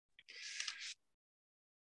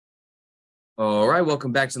All right,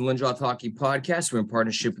 welcome back to the Lindroth Hockey Podcast. We're in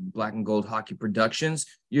partnership with Black and Gold Hockey Productions.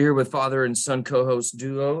 You're here with father and son co-host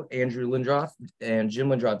duo, Andrew Lindroth and Jim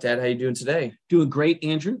Lindroth. Dad, how you doing today? Doing great,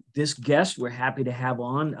 Andrew. This guest we're happy to have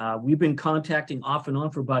on. We've been contacting off and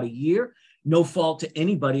on for about a year. No fault to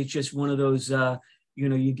anybody. It's just one of those,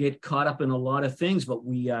 you get caught up in a lot of things, but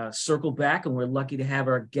we circle back and we're lucky to have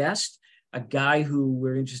our guest, a guy who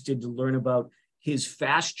we're interested to learn about his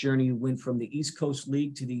fast journey. He went from the East Coast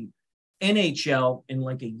League to the NHL in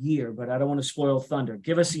like a year, but I don't want to spoil thunder.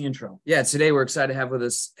 Give us the intro. Yeah, today we're excited to have with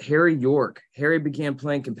us Harry York. Harry began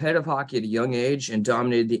playing competitive hockey at a young age and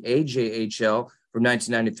dominated the AJHL from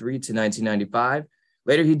 1993 to 1995.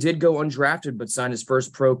 Later, he did go undrafted, but signed his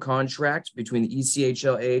first pro contract between the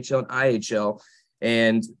ECHL, AHL, and IHL,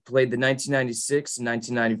 and played the 1996 and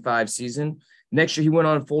 1995 season. Next year, he went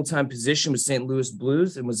on a full-time position with St. Louis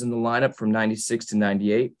Blues and was in the lineup from 96 to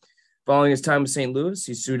 98. Following his time with St. Louis,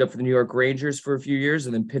 he suited up for the New York Rangers for a few years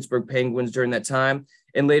and then Pittsburgh Penguins during that time,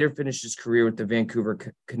 and later finished his career with the Vancouver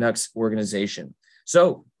Canucks organization.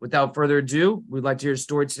 So without further ado, we'd like to hear his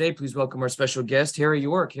story today. Please welcome our special guest, Harry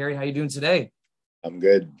York. Harry, how you doing today? I'm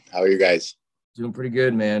good. How are you guys? Doing pretty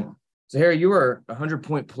good, man. So Harry, you were a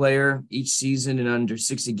 100-point player each season in under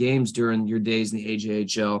 60 games during your days in the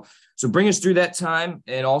AJHL. So bring us through that time,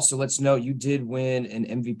 and also let's know you did win an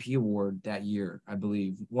MVP award that year, I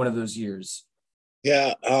believe, one of those years.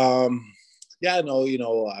 Yeah. I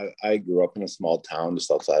grew up in a small town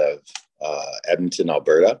just outside of Edmonton,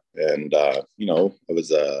 Alberta. And, I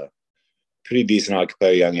was a pretty decent hockey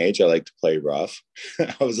player at a young age. I like to play rough.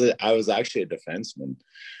 I was actually a defenseman.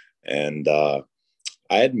 And I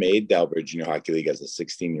had made the Alberta Junior Hockey League as a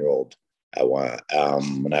 16-year-old when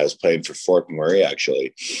I was playing for Fort McMurray,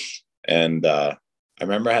 actually. And I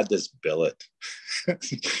remember I had this billet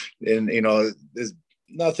and, there's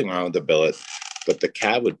nothing wrong with the billet, but the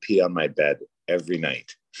cat would pee on my bed every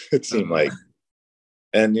night. It seemed like,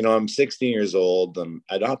 and, I'm 16 years old and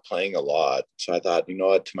I'm not playing a lot. So I thought,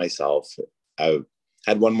 to myself, I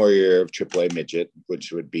had one more year of AAA midget,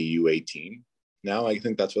 which would be U18. Now I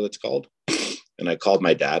think that's what it's called. And I called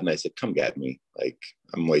my dad and I said, come get me. Like,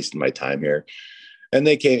 I'm wasting my time here. And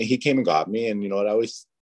he came and got me. And I always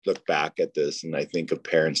look back at this and I think of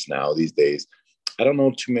parents now these days. I don't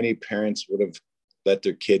know too many parents would have let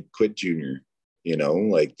their kid quit junior,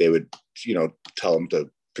 like they would, tell them to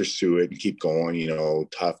pursue it and keep going,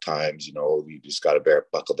 tough times, you just got to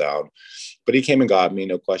buckle down. But he came and got me,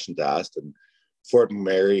 no questions asked. And Fort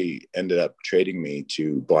McMurray ended up trading me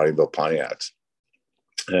to Bonnyville Pontiacs.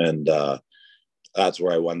 And that's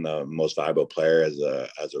where I won the most valuable player as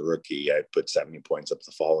a rookie. I put 70 points up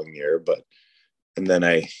the following year, and then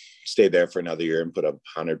I stayed there for another year and put up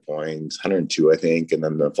 100 points, 102, I think. And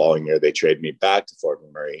then the following year, they traded me back to Fort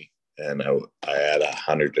McMurray, and I had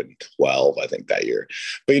 112, I think, that year.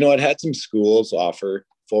 But, I'd had some schools offer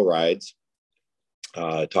full rides.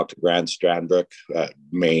 I talked to Grant Strandbrook at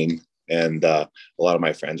Maine, and a lot of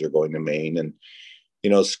my friends were going to Maine.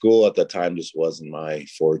 And, school at the time just wasn't my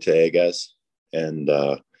forte, I guess. And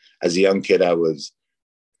as a young kid, I was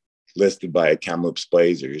listed by Kamloops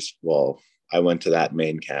Blazers. Well, I went to that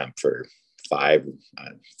main camp for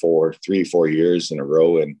 4 years in a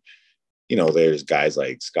row. And, there's guys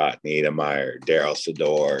like Scott Niedermeyer, Daryl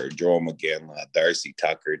Sador, Joel McGinley, Darcy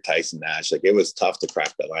Tucker, Tyson Nash. Like, it was tough to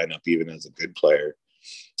crack that lineup, even as a good player.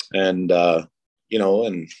 And,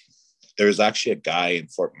 and there was actually a guy in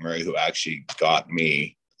Fort McMurray who actually got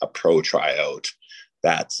me a pro tryout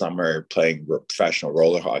that summer playing professional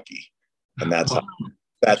roller hockey. And that's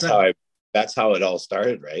how it all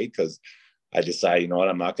started, right? Because I decided,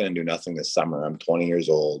 I'm not going to do nothing this summer. I'm 20 years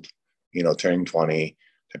old, turning 20.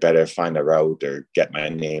 I better find a route or get my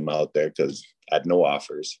name out there because I had no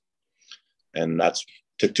offers. And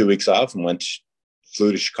took 2 weeks off and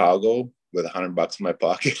flew to Chicago with $100 in my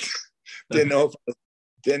pocket. Didn't know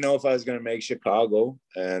if I was going to make Chicago.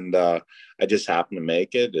 And I just happened to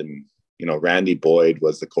make it. And, Randy Boyd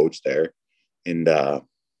was the coach there. And, I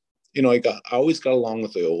always got along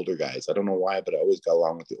with the older guys. I don't know why, but I always got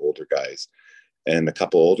along with the older guys. And a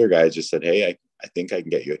couple older guys just said, hey, I think I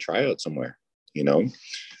can get you a tryout somewhere,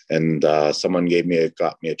 And someone got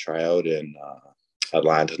me a tryout in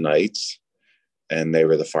Atlanta Knights. And they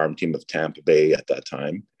were the farm team of Tampa Bay at that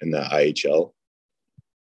time in the IHL.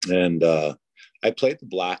 And I played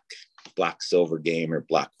the black-silver game or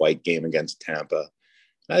black-white game against Tampa.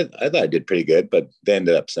 I thought I did pretty good, but they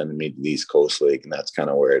ended up sending me to the East Coast League, and that's kind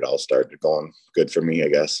of where it all started going good for me, I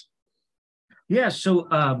guess. Yeah, so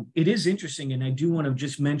it is interesting, and I do want to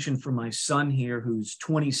just mention for my son here, who's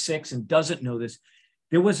 26 and doesn't know this,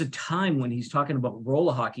 there was a time when he's talking about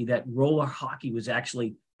roller hockey, that roller hockey was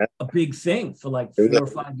actually a big thing for like 4 or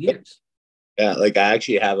 5 years. Yeah, like I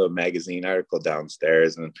actually have a magazine article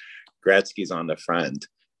downstairs, and Gretzky's on the front,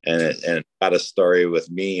 and it got a story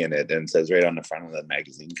with me in it, and it says right on the front of the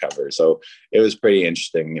magazine cover. So it was pretty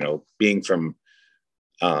interesting, you know, being from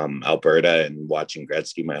Alberta and watching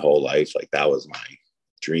Gretzky my whole life. Like that was my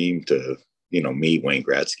dream to, you know, meet Wayne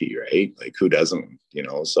Gretzky, right? Like who doesn't, you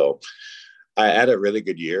know? So I had a really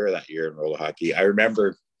good year that year in roller hockey. I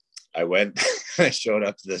remember I went, I showed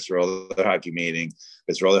up to this roller hockey meeting,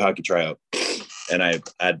 this roller hockey tryout, and I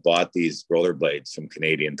had bought these rollerblades from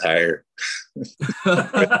Canadian Tire.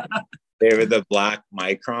 They were the black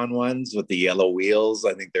Micron ones with the yellow wheels.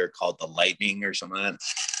 I think they were called the Lightning or something like that.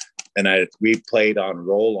 And we played on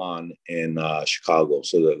roll-on in Chicago.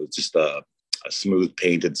 So it was just a smooth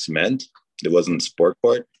painted cement. It wasn't sport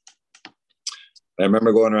court. I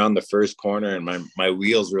remember going around the first corner and my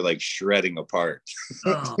wheels were like shredding apart.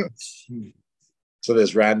 Oh, so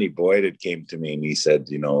this Randy Boyd had came to me and he said,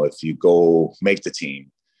 you know, if you go make the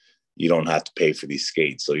team, you don't have to pay for these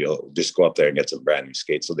skates. So you'll just go up there and get some brand new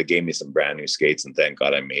skates. So they gave me some brand new skates, and thank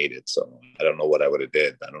God I made it. So I don't know what I would have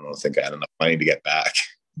did. I don't know. I think I had enough money to get back.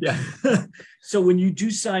 Yeah. So when you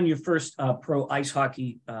do sign your first pro ice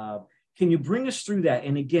hockey, can you bring us through that?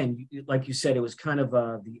 And again, like you said, it was kind of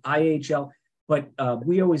the IHL, but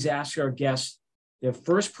we always ask our guests their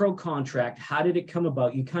first pro contract. How did it come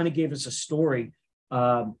about? You kind of gave us a story,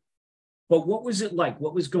 but what was it like?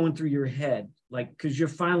 What was going through your head? Like, because you're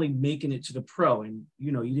finally making it to the pro, and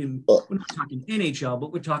you know, you didn't. We're not talking NHL,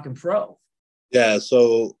 but we're talking pro. Yeah.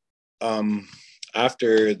 So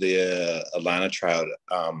after the Atlanta tryout,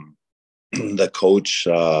 the coach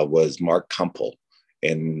was Mark Kumpel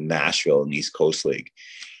in Nashville in East Coast League.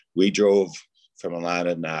 We drove from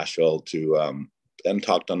Atlanta to Nashville to and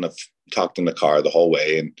talked in the car the whole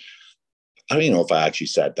way. And I don't even know if I actually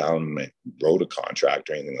sat down and wrote a contract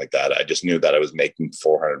or anything like that. I just knew that I was making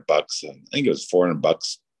 $400. I think it was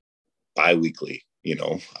 $400 bi-weekly. You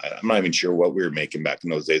know, I'm not even sure what we were making back in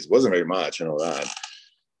those days. It wasn't very much, I know that.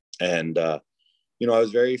 And you know, I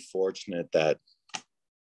was very fortunate that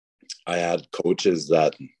I had coaches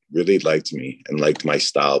that really liked me and liked my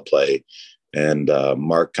style of play. And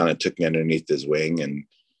Mark kind of took me underneath his wing. And,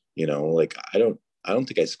 you know, like, I don't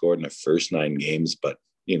think I scored in the first 9 games, but,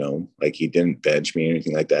 you know, like he didn't bench me or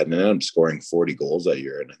anything like that. And then I'm scoring 40 goals that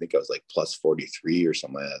year. And I think I was like plus 43 or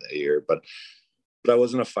something like that year. But I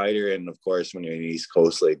wasn't a fighter. And of course, when you're in the East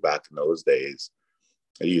Coast League back in those days,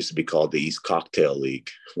 it used to be called the East Cocktail League,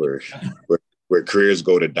 where careers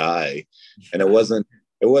go to die. And it wasn't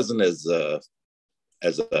it wasn't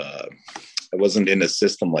in a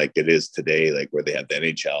system like it is today, like where they have the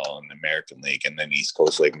NHL and the American League and then East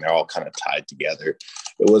Coast League, and they're all kind of tied together.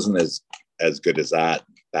 It wasn't as good as that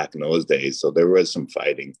back in those days. So there was some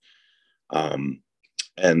fighting.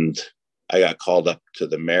 And I got called up to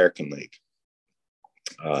the American League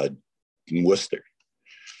in Worcester.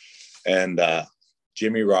 And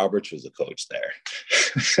Jimmy Roberts was the coach there.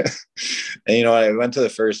 And, you know, I went to the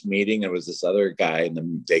first meeting. It was this other guy, and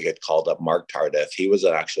then they get called up, Mark Tardif. He was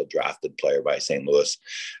an actual drafted player by St. Louis.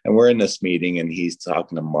 And we're in this meeting, and he's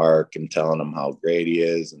talking to Mark and telling him how great he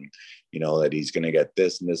is, and, you know, that he's going to get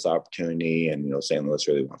this and this opportunity. And, you know, St. Louis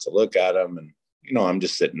really wants to look at him. And, you know, I'm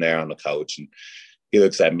just sitting there on the couch, and he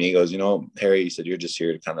looks at me, he goes, you know, Harry, he said, you're just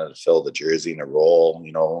here to kind of fill the jersey and a role.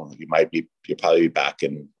 You know, you'll probably be back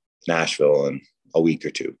in Nashville in a week or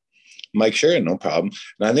two. I'm like, sure, no problem.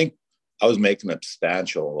 And I think I was making a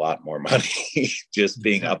lot more money just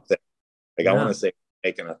being up there. Like, I want to say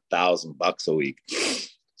making $1,000 a week.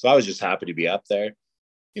 So I was just happy to be up there,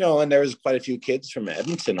 you know, and there was quite a few kids from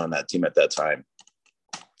Edmonton on that team at that time.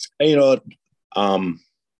 And, you know,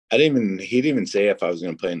 he didn't even say if I was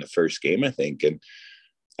going to play in the first game, I think. And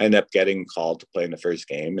I ended up getting called to play in the first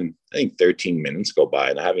game. And I think 13 minutes go by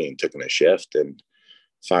and I haven't even taken a shift. And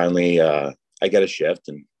finally, I get a shift,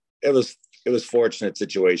 and it was fortunate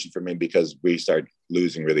situation for me because we started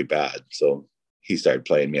losing really bad. So he started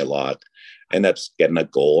playing me a lot, ended up getting a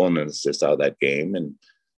goal and an assist out of that game. And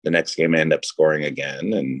the next game I ended up scoring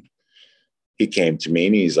again. And he came to me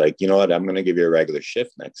and he's like, you know what, I'm going to give you a regular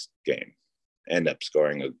shift next game. End up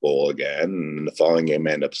scoring a goal again. And the following game,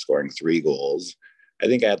 I ended up scoring 3 goals. I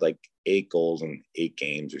think I had like 8 goals in 8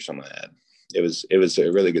 games or something like that. It was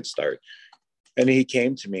a really good start. And he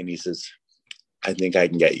came to me and he says, I think I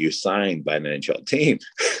can get you signed by an NHL team,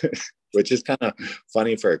 which is kind of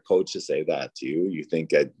funny for a coach to say that to you. You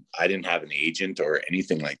think I didn't have an agent or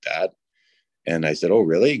anything like that. And I said, oh,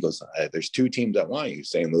 really? He goes, there's 2 teams that want you,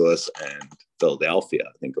 St. Louis and Philadelphia,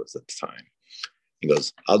 I think it was at the time. He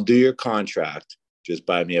goes, I'll do your contract, just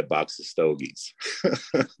buy me a box of stogies.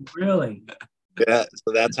 Really? Yeah.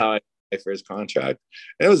 So that's how I got my first contract.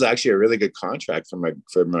 And it was actually a really good contract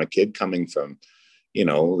for my kid coming from, you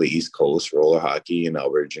know, the East Coast roller hockey and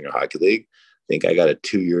Alberta Junior Hockey League. I think I got a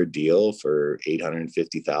 2-year deal for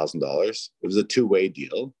 $850,000. It was a two-way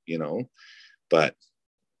deal, you know, but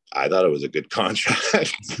I thought it was a good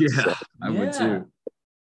contract. Yeah, So, I would too.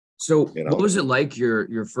 So you know, what was it like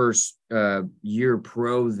your first year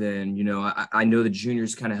pro then? You know, I know the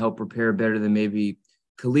juniors kind of help prepare better than maybe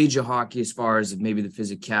collegiate hockey as far as maybe the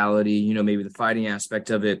physicality, you know, maybe the fighting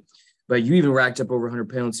aspect of it. But you even racked up over 100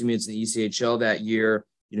 penalty minutes in the ECHL that year.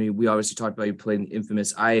 You know, we obviously talked about you played in the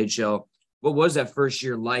infamous IHL. What was that first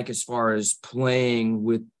year like as far as playing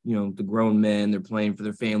with, you know, the grown men? They're playing for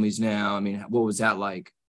their families now. I mean, what was that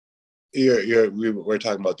like? we're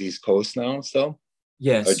talking about the East Coast now, so.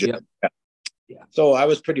 Yes. Just, yeah. So I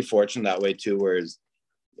was pretty fortunate that way too, whereas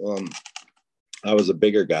I was a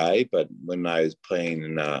bigger guy, but when I was playing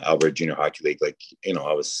in Alberta Junior Hockey League, like, you know,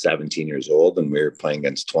 I was 17 years old and we were playing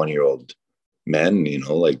against 20-year-old men, you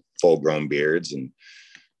know, like full grown beards and,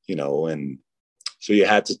 you know, and so you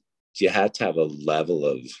had to have a level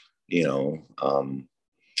of, you know,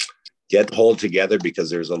 get hold together because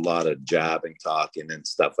there's a lot of jabbing, talking and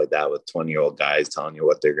stuff like that with 20-year-old guys telling you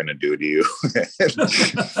what they're going to do to you.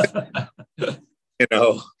 You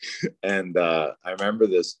know, and I remember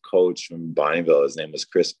this coach from Bonnyville, his name was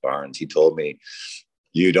Chris Barnes. He told me,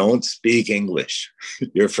 you don't speak English.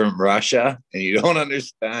 You're from Russia and you don't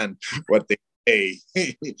understand what they say,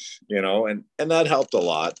 you know, and that helped a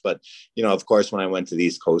lot. But, you know, of course, when I went to the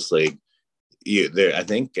East Coast League, I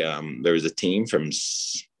think there was a team from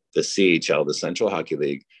the CHL, the Central Hockey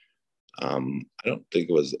League. I think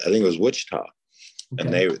it was Wichita.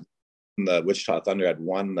 Okay. And the Wichita Thunder had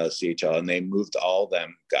won the CHL and they moved all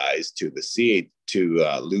them guys to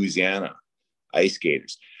Louisiana Ice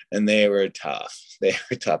Gators. And they were tough.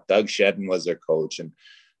 Doug Shedden was their coach. And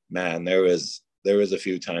man, there was a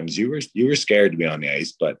few times you were scared to be on the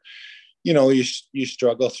ice, but you know, you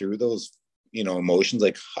struggle through those, you know, emotions.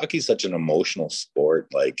 Like hockey's such an emotional sport.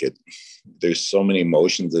 Like there's so many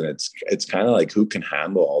emotions and it's kind of like who can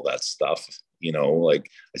handle all that stuff. You know, like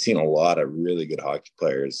I've seen a lot of really good hockey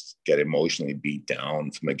players get emotionally beat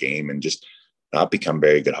down from a game and just not become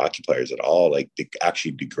very good hockey players at all. Like they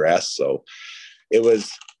actually digress. So it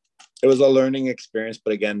was a learning experience,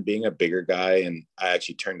 but again, being a bigger guy and I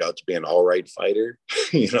actually turned out to be an all right fighter,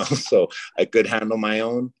 you know, so I could handle my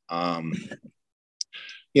own.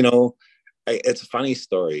 You know, it's a funny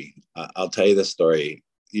story. I'll tell you the story.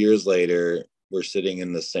 Years later, we're sitting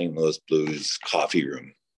in the St. Louis Blues coffee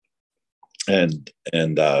room, and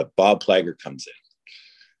Bob Plager comes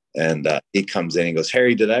in, and he comes in and goes,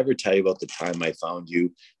 "Harry, did I ever tell you about the time I found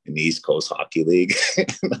you in the East Coast Hockey League?"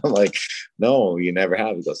 And I'm like, "No, you never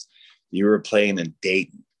have." He goes, "You were playing in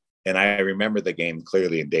Dayton," and I remember the game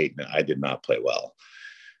clearly in Dayton. I did not play well,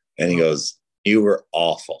 and he goes, "You were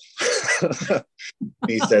awful."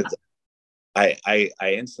 He said, I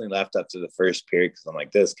instantly left after the first period because I'm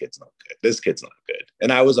like, this kid's not good. This kid's not good.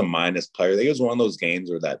 And I was a minus player. I think it was one of those games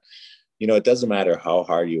where that, you know, it doesn't matter how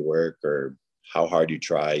hard you work or how hard you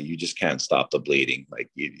try, you just can't stop the bleeding. Like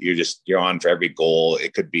you're on for every goal.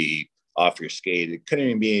 It could be off your skate. It couldn't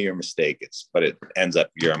even be your mistake. But it ends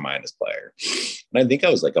up you're a minus player. And I think I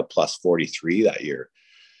was like a plus 43 that year.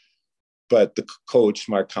 But the coach,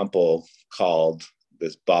 Mark Kumpel, called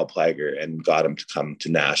this Bob Plager and got him to come to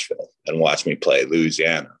Nashville and watch me play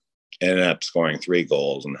Louisiana. Ended up scoring 3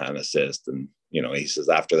 goals and had an assist. And, you know, he says,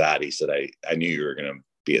 after that, he said, I knew you were going to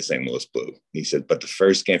be a St. Louis Blue. He said, but the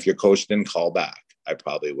first game, if your coach didn't call back, I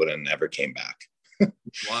probably would have never came back.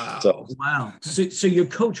 Wow. Wow. So your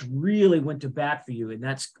coach really went to bat for you.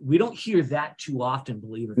 And we don't hear that too often,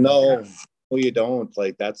 believe it or not. No, you don't.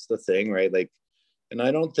 Like, that's the thing, right? Like, and I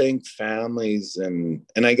don't think families and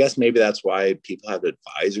I guess maybe that's why people have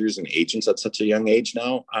advisors and agents at such a young age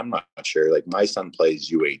now. I'm not sure. Like my son plays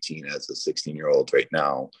U18 as a 16-year-old right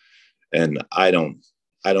now. And I don't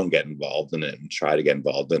get involved in it and try to get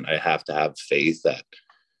involved in it. I have to have faith that,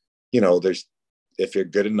 you know, if you're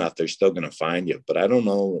good enough, they're still going to find you. But I don't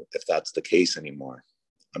know if that's the case anymore.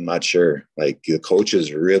 I'm not sure. Like the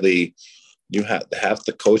coaches really,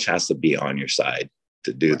 the coach has to be on your side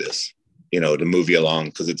to do this. You know, to move you along,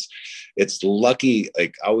 because it's lucky.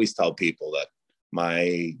 Like I always tell people that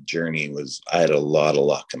my journey I had a lot of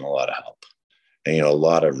luck and a lot of help. And, you know, a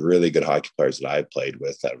lot of really good hockey players that I played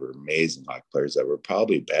with that were amazing hockey players that were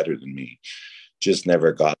probably better than me, just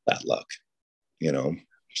never got that luck, you know?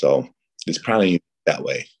 So it's probably that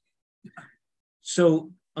way.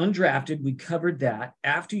 So undrafted, we covered that.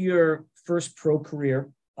 After your first pro career,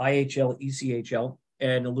 IHL, ECHL,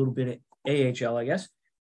 and a little bit of AHL, I guess.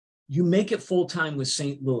 You make it full-time with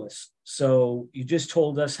St. Louis. So you just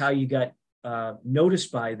told us how you got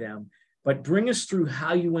noticed by them, but bring us through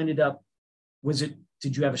how you ended up.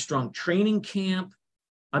 Did you have a strong training camp?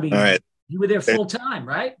 I mean, All right. You were there full-time,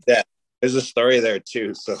 right? Yeah, there's a story there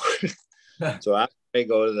too. So, so after I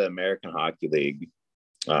go to the American Hockey League,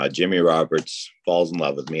 Jimmy Roberts falls in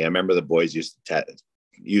love with me. I remember the boys used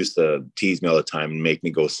to tease me all the time and make me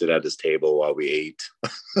go sit at his table while we ate.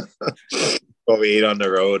 While we ate on the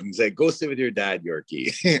road and say, go sit with your dad,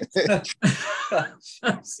 Yorkie.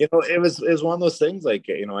 It was one of those things, like,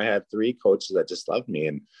 I had 3 coaches that just loved me.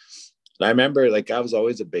 And I remember, like, I was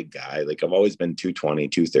always a big guy. Like, I've always been 220,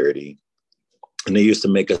 230. And they used to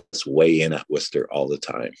make us weigh in at Worcester all the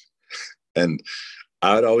time. And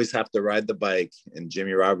I would always have to ride the bike, and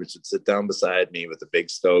Jimmy Roberts would sit down beside me with a big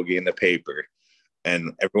stogie and the paper,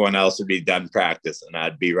 and everyone else would be done practice, and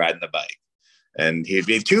I'd be riding the bike. And he'd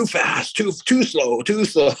be too fast, too slow, too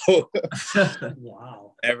slow.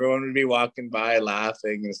 Wow. Everyone would be walking by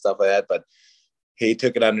laughing and stuff like that. But he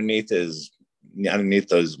took it underneath his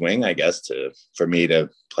wing, I guess, for me to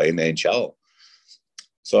play in the NHL.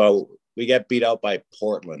 So we get beat out by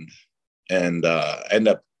Portland and end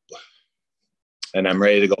up, and I'm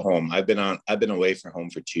ready to go home. I've been away from home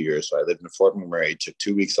for 2 years. So I lived in Fort McMurray, took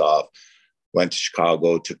 2 weeks off, went to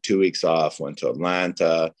Chicago, took 2 weeks off, went to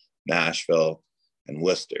Atlanta, Nashville, and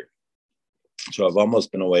Worcester. So I've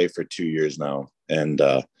almost been away for 2 years now, and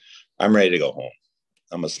I'm ready to go home.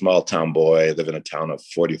 I'm a small town boy. I live in a town of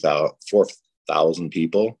 4,000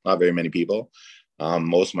 people, not very many people.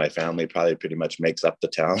 Most of my family probably pretty much makes up the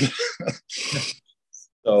town.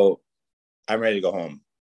 So I'm ready to go home.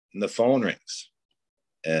 And the phone rings,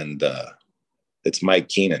 and it's Mike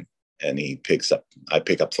Keenan. And I pick up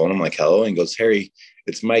the phone. I'm like, hello. And he goes, Harry,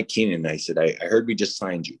 it's Mike Keenan. And I said, I heard we just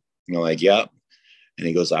signed you. And I'm like, yeah. And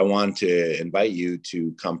he goes, I want to invite you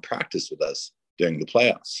to come practice with us during the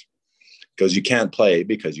playoffs. Because you can't play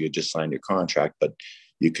because you had just signed your contract, but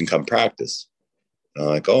you can come practice. And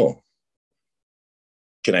I'm like, oh,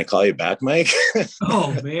 can I call you back, Mike?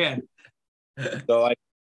 Oh, man. So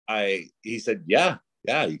he said, yeah,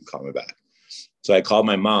 you can call me back. So I called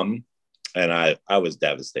my mom, and I was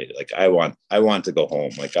devastated. Like, I want to go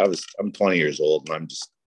home. Like, I'm 20 years old, and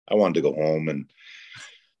I wanted to go home. And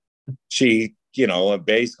she,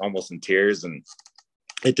 based almost in tears, and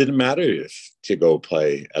it didn't matter if to go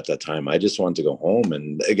play at that time. I just wanted to go home.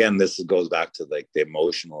 And again, this goes back to like the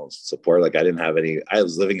emotional support. Like, I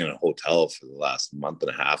was living in a hotel for the last month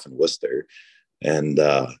and a half in Worcester, and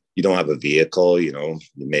you don't have a vehicle, you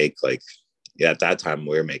make at that time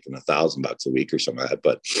we were making $1,000 a week or something like that.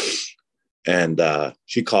 But, and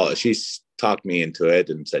she talked me into it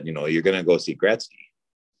and said, you're going to go see Gretzky.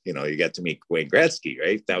 You get to meet Wayne Gretzky,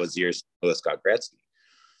 right? That was the year Louis got Gretzky.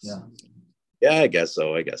 Yeah. Yeah, I guess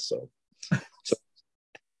so. So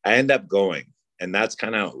I end up going, and that's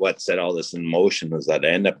kind of what set all this in motion, was that I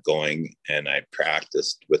end up going, and I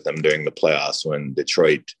practiced with them during the playoffs when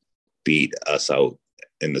Detroit beat us out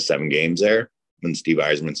in the 7 games there, when Steve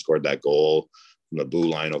Yzerman scored that goal from the blue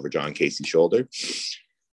line over John Casey's shoulder.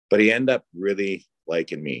 But he ended up really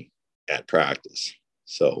liking me at practice.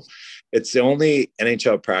 So it's the only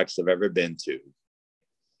NHL practice I've ever been to.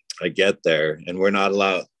 I get there, and we're not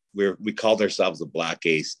allowed. We called ourselves the Black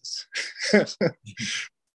Aces.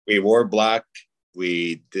 We wore black.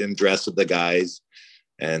 We didn't dress with the guys,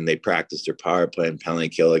 and they practiced their power play and penalty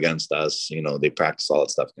kill against us. They practiced all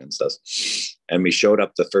that stuff against us. And we showed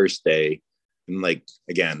up the first day, and like,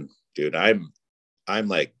 again, dude, I'm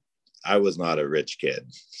like, I was not a rich kid.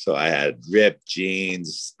 So I had ripped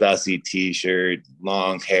jeans, Stussy t-shirt,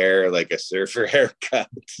 long hair, like a surfer haircut,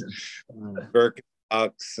 Birkenstocks,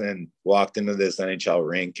 and walked into this NHL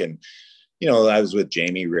rink. And, I was with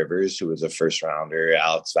Jamie Rivers, who was a first rounder,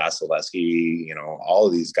 Alex Vasilevsky, all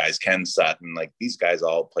of these guys, Ken Sutton, like these guys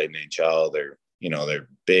all played in NHL. They're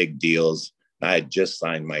big deals. I had just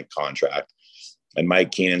signed my contract, and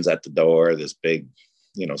Mike Keenan's at the door, this big,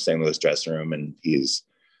 St. Louis dressing room, and he's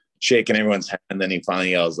shaking everyone's hand. And then he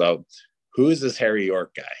finally yells out, who is this Harry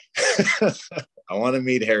York guy? I want to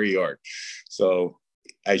meet Harry York. So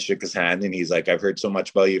I shook his hand, and he's like, I've heard so much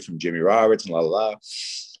about you from Jimmy Roberts and la la la.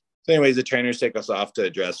 So anyways, the trainers take us off to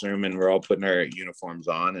the dressing room, and we're all putting our uniforms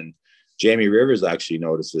on. And Jamie Rivers actually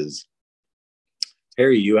notices,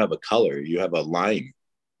 Harry, you have a color. You have a line.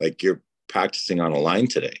 Like, you're practicing on a line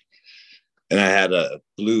today. And I had a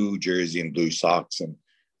blue jersey and blue socks. And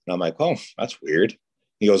I'm like, oh, that's weird.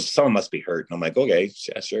 He goes, someone must be hurt. And I'm like, okay,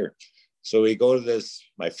 yeah, sure. So we go to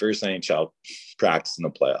my first NHL practice in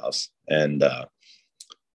the playoffs. And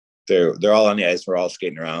they're all on the ice. We're all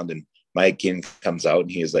skating around, and Mike Keenan comes out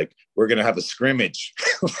and he's like, "We're gonna have a scrimmage,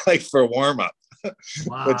 like for warm up,"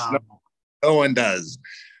 Wow. which no one does.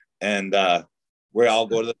 And we all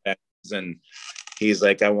go to the bench, and he's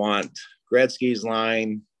like, "I want Gretzky's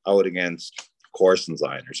line out against Corson's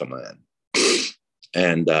line or something like that."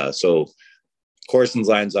 And so Corson's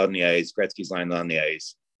line's on the ice, Gretzky's line's on the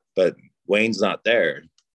ice, but Wayne's not there.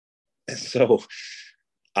 And so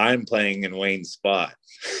I'm playing in Wayne's spot.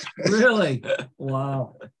 Really?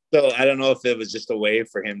 Wow. So I don't know if it was just a way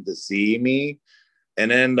for him to see me,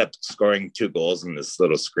 and end up scoring 2 goals in this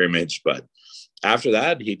little scrimmage. But after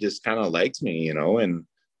that, he just kind of liked me, you know, and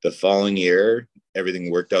the following year, everything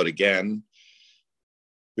worked out again.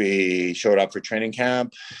 We showed up for training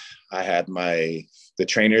camp. The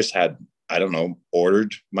trainers had, I don't know,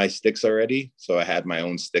 ordered my sticks already. So I had my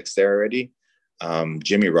own sticks there already.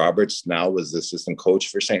 Jimmy Roberts now was the assistant coach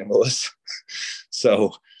for St. Louis.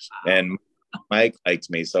 So, and Mike liked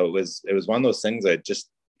me. So it was one of those things that just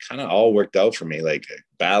kind of all worked out for me, like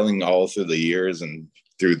battling all through the years and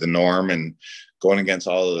through the norm and going against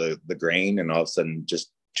all of the grain. And all of a sudden,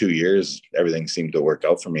 just 2 years, everything seemed to work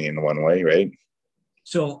out for me in one way, right?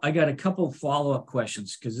 So I got a couple follow-up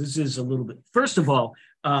questions, because this is a little bit, first of all,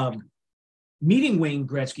 meeting Wayne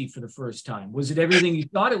Gretzky for the first time, was it everything you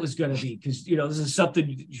thought it was going to be? Because, you know, this is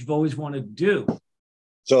something you've always wanted to do.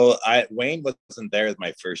 So Wayne wasn't there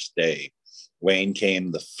my first day. Wayne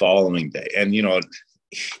came the following day. And, you know,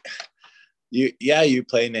 you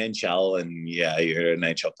play in NHL, and you're an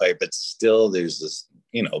NHL player, but still there's this,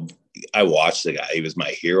 you know, I watched the guy. He was my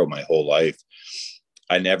hero my whole life.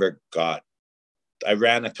 I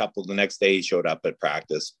ran a couple. The next day he showed up at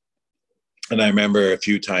practice. And I remember a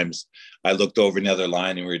few times I looked over the other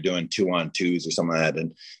line and we were doing 2-on-2s or something like that.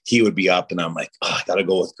 And he would be up and I'm like, oh, I got to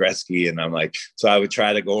go with Gretzky. And I'm like, so I would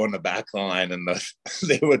try to go in the back line and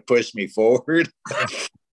they would push me forward.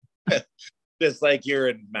 Just like you're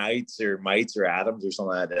in Mites or Adams or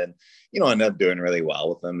something like that. And, you know, I ended up doing really well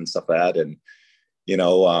with them and stuff like that. And, you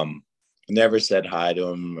know, never said hi to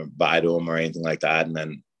him or bye to him or anything like that. And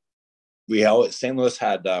then St. Louis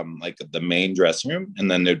had like the main dressing room, and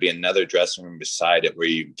then there'd be another dressing room beside it where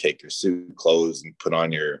you take your suit, clothes, and put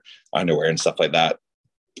on your underwear and stuff like that.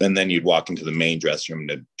 And then you'd walk into the main dressing room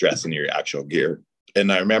to dress in your actual gear. And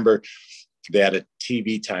I remember they had a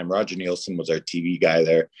TV time. Roger Nielsen was our TV guy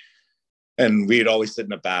there. And we'd always sit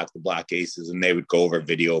in the back, the Black Aces, and they would go over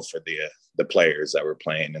video for the players that were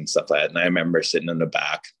playing and stuff like that. And I remember sitting in the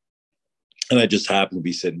back, and I just happened to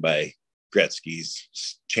be sitting by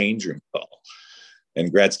Gretzky's change room call.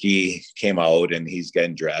 And Gretzky came out and he's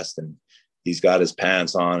getting dressed and he's got his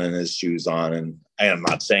pants on and his shoes on. And I am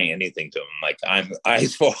not saying anything to him. Like, I'm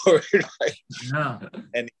eyes forward.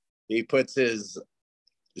 And he puts his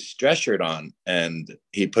dress shirt on and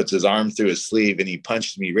he puts his arm through his sleeve and he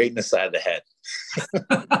punched me right in the side of the head.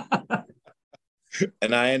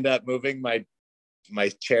 And I end up moving my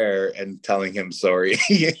chair and telling him sorry.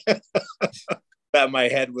 That my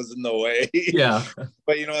head was in the way. Yeah.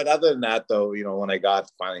 But you know what, other than that though, you know, when I got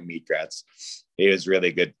to finally meet Gretz, he was really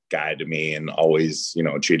a good guy to me and always, you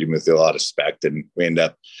know, treated me with a lot of respect. And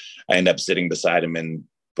I end up sitting beside him in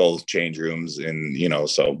both change rooms. And, you know,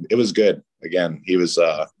 so it was good. Again, he's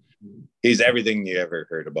everything you ever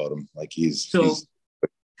heard about him. Like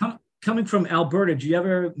coming from Alberta, did you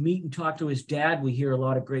ever meet and talk to his dad? We hear a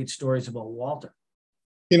lot of great stories about Walter.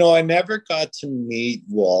 You know, I never got to meet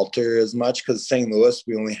Walter as much because St. Louis,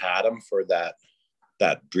 we only had him for that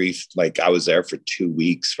brief, like I was there for 2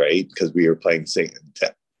 weeks, right? Because we were playing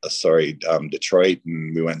Detroit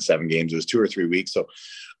and we went 7 games. It was 2 or 3 weeks. So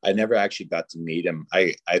I never actually got to meet him.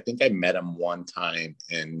 I think I met him one time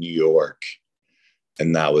in New York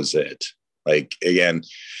and that was it. Like, again,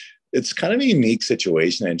 it's kind of a unique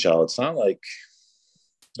situation in NHL. It's not like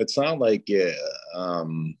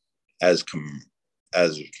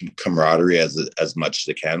as camaraderie as much as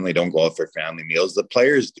they can. They don't go out for family meals. The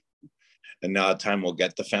players do. And now at time we'll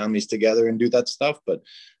get the families together and do that stuff, but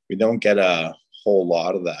we don't get a whole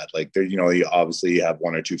lot of that. Like there, you know, you obviously have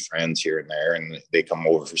 1 or 2 friends here and there and they come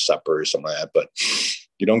over for supper or something like that, but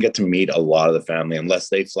you don't get to meet a lot of the family unless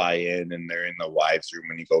they fly in and they're in the wives' room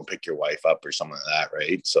when you go pick your wife up or something like that.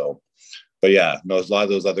 Right. So, but yeah, no, a lot of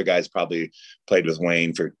those other guys probably played with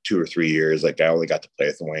Wayne for 2 or 3 years. Like I only got to play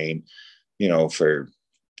with Wayne, you know, for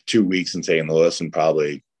 2 weeks in St. Louis and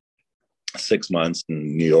probably 6 months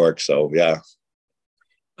in New York. So, yeah.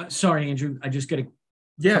 Sorry, Andrew. I just got to.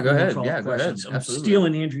 Yeah, go ahead. Yeah, go ahead. I'm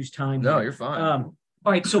stealing Andrew's time. No, here. You're fine. All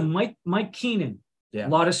right. So Mike Keenan. Yeah. A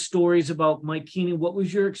lot of stories about Mike Keenan. What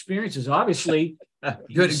was your experiences? Obviously,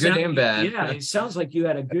 good and bad. Yeah, it sounds like you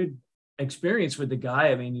had a good experience with the guy.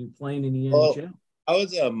 I mean, you playing in the Well, NHL. I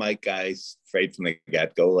was a Mike guy straight from the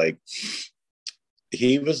get-go. Like,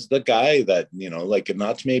 he was the guy that, like,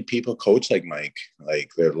 not many people coach like Mike.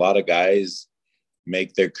 Like, there are a lot of guys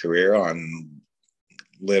make their career on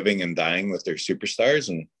living and dying with their superstars,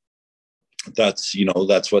 and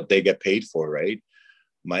that's what they get paid for, right?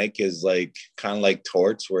 Mike is like kind of like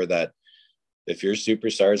Torts, where that if your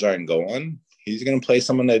superstars aren't going, he's going to play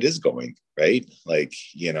someone that is going, right? Like,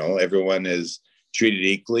 everyone is treated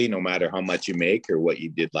equally no matter how much you make or what you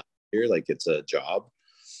did last year. Like, it's a job.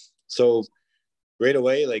 So right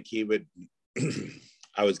away, like, he would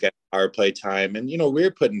I was getting power play time, and we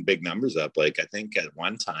were putting big numbers up. Like, I think at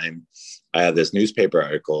one time I have this newspaper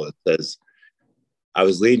article that says I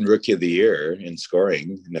was leading rookie of the year in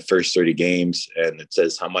scoring in the first 30 games. And it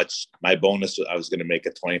says how much my bonus, I was going to make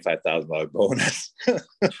a $25,000 bonus.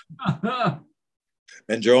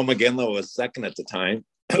 And Jerome McGinley was second at the time,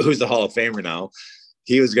 who's a Hall of Famer now.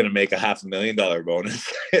 He was going to make a $500,000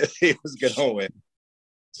 bonus if he was going to win.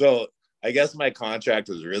 So I guess my contract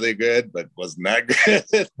was really good, but wasn't that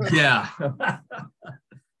good. Yeah.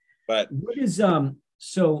 But what is,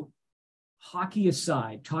 so hockey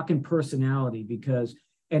aside, talking personality,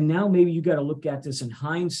 and now maybe you got to look at this in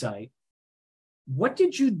hindsight. What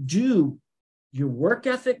did you do? Your work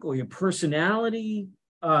ethic or your personality?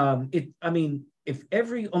 If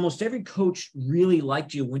almost every coach really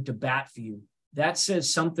liked you, went to bat for you, that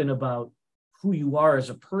says something about who you are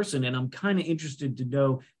as a person. And I'm kind of interested to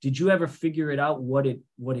know, did you ever figure it out what it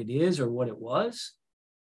is or what it was?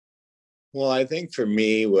 Well, I think for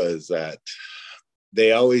me was that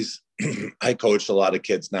they always, I coach a lot of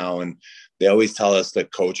kids now, and they always tell us to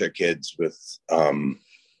coach our kids with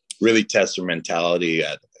really test their mentality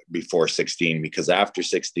before 16, because after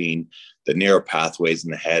 16, the neural pathways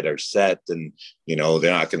in the head are set, and they're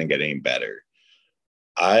not going to get any better.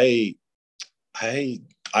 I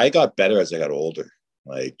got better as I got older.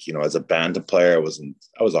 Like, as a band player, I was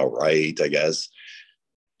all right, I guess.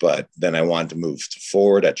 But then I wanted to move to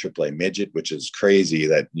forward at AAA midget, which is crazy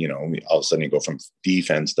that, all of a sudden you go from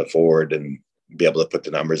defense to forward and be able to put the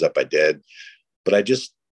numbers up I did. But I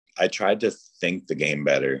tried to think the game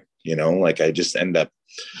better, like I just end up,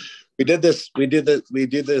 there's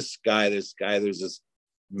this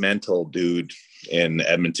mental dude in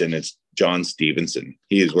Edmonton. It's John Stevenson.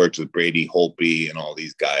 He has worked with Brady Holtby and all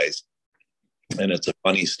these guys. And it's a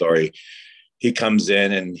funny story. He comes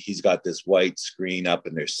in and he's got this white screen up,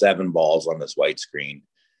 and there's 7 balls on this white screen.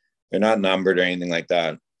 They're not numbered or anything like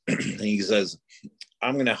that. He says,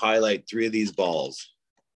 I'm going to highlight 3 of these balls.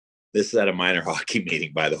 This is at a minor hockey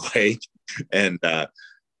meeting, by the way. And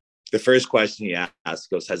the first question he asks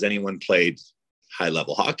goes, has anyone played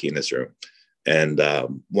high-level hockey in this room? And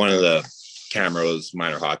one of the Camrose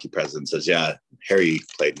minor hockey presidents says, yeah, Harry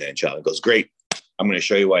played in the NHL. He goes, great. I'm going to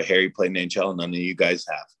show you why Harry played in the NHL and none of you guys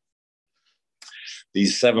have.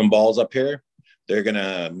 These 7 balls up here, they're going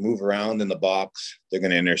to move around in the box. They're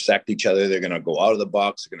going to intersect each other. They're going to go out of the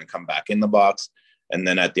box. They're going to come back in the box. And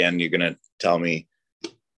then at the end, you're going to tell me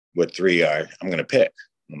what 3 are. I'm going to pick.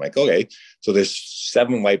 I'm like, okay. So there's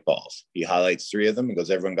 7 white balls. He highlights 3 of them and goes,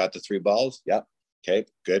 everyone got the 3 balls? Yep. Okay,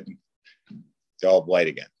 good. They're all white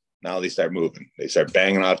again. Now they start moving. They start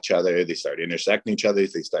banging off each other. They start intersecting each other.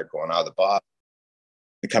 They start going out of the box.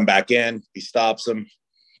 They come back in. He stops them,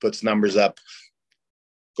 puts numbers up,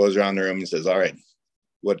 goes around the room and says, all right,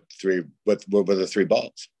 what were the 3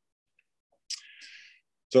 balls?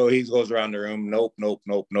 So he goes around the room. Nope.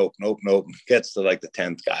 Gets to like the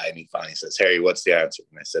 10th guy. And he finally says, Harry, what's the answer?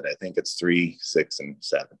 And I said, I think it's 3, 6, and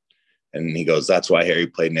 7. And he goes, that's why Harry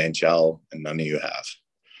played in NHL and none of you have.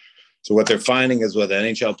 So what they're finding is with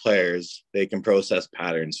NHL players, they can process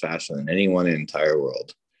patterns faster than anyone in the entire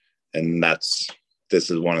world. And this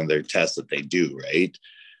is one of their tests that they do, right?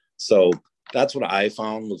 So that's what I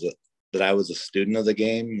found was that I was a student of the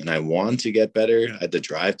game and I want to get better. I had the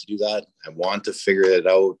drive to do that. I want to figure it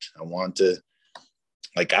out.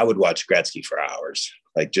 I would watch Gretzky for hours,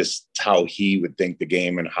 like just how he would think the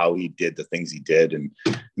game and how he did the things he did. And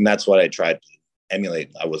that's what I tried to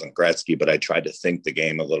emulate. I wasn't Gretzky, but I tried to think the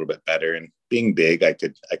game a little bit better. And being big, I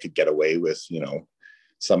could get away with,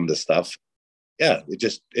 some of the stuff. Yeah, it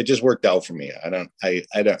just worked out for me.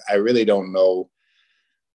 I really don't know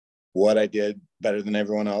what I did better than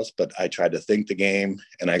everyone else, but I tried to think the game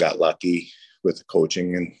and I got lucky with the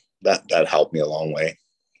coaching, and that helped me a long way.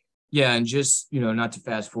 Yeah. And just, not to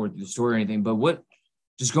fast forward through the story or anything, but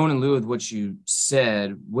just going in lieu with what you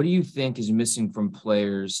said, what do you think is missing from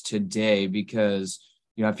players today? Because,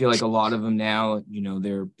 I feel like a lot of them now,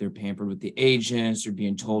 they're pampered with the agents. They're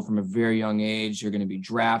being told from a very young age, they're going to be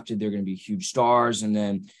drafted. They're going to be huge stars. And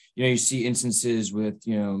then, you see instances with,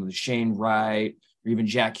 the Shane Wright or even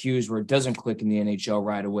Jack Hughes where it doesn't click in the NHL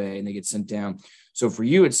right away and they get sent down. So for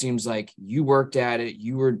you, it seems like you worked at it.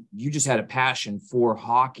 You just had a passion for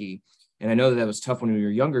hockey. And I know that was tough when you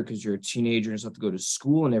were younger because you're a teenager and still have to go to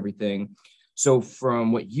school and everything. So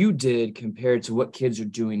from what you did compared to what kids are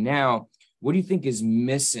doing now, what do you think is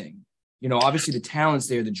missing? Obviously the talent's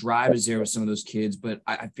there, the drive is there with some of those kids, but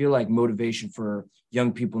I feel like motivation for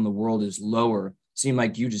young people in the world is lower. Seemed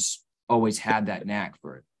like you just always had that knack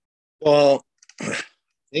for it. Well, I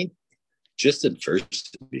think just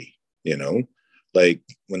adversity, like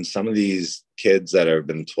when some of these kids that have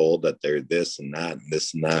been told that they're this and that and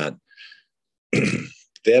this and that,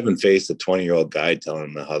 they haven't faced a 20-year-old guy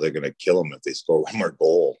telling them how they're going to kill them if they score one more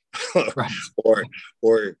goal, Right.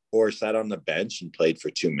 or sat on the bench and played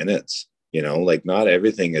for 2 minutes. Like not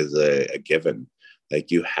everything is a given.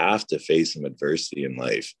 Like you have to face some adversity in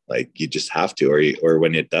life. Like you just have to, or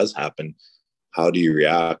when it does happen, how do you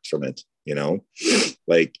react from it?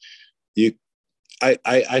 Like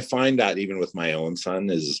I find that even with my own son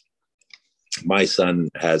is, my son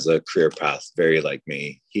has a career path very like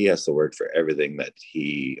me. He has to work for everything that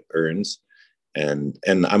he earns. And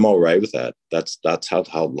I'm all right with that. That's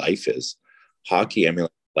how life is. Hockey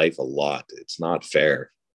emulates life a lot. It's not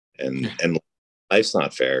fair. And life's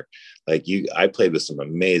not fair. Like I played with some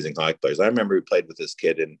amazing hockey players. I remember we played with this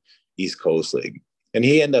kid in East Coast League and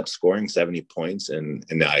he ended up scoring 70 points in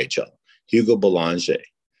the IHL, Hugo Boulanger.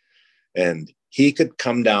 And he could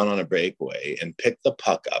come down on a breakaway and pick the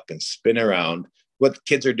puck up and spin around what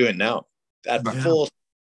kids are doing now at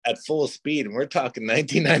full speed. And we're talking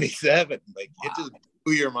 1997. Like it just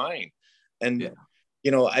blew your mind. And,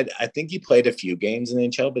 I think he played a few games in the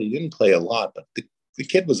NHL, but he didn't play a lot. But the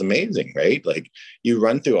kid was amazing, right? Like you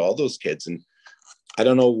run through all those kids and I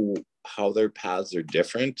don't know how their paths are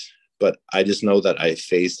different, but I just know that I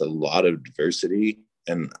faced a lot of adversity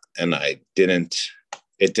and it didn't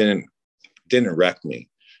wreck me.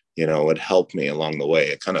 It helped me along the way.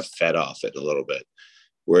 It kind of fed off it a little bit.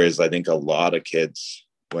 Whereas I think a lot of kids,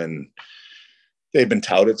 when they've been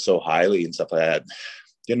touted so highly and stuff like that,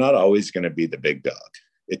 you're not always going to be the big dog.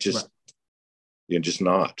 It just, you're just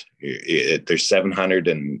not. There's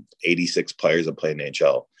 786 players that play in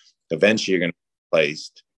NHL. Eventually you're going to be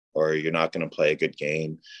placed or you're not going to play a good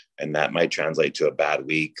game. And that might translate to a bad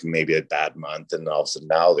week, maybe a bad month. And all of a sudden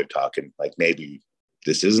now they're talking like maybe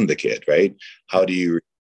this isn't the kid, right? How do you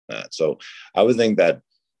that? So I would think that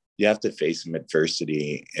you have to face some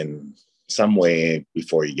adversity in some way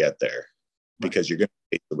before you get there, because you're going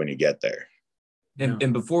to face it when you get there.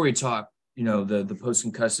 And before we talk, the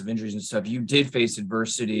post-concussive injuries and stuff, you did face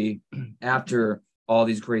adversity after all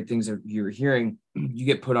these great things that you're hearing. You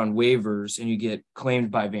get put on waivers and you get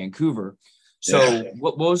claimed by Vancouver. So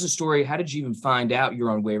what was the story? How did you even find out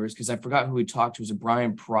you're on waivers? Because I forgot who we talked to. Was it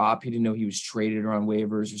Brian Propp? He didn't know he was traded or on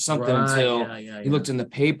waivers or something until he looked in the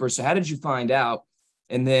paper. So how did you find out?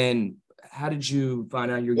 And then how did you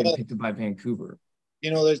find out you're getting picked up by Vancouver?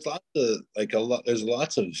 There's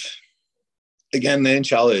lots of, again, the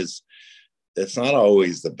NHL it's not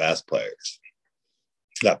always the best players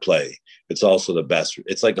that play. It's also the best.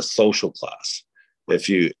 It's like a social class. If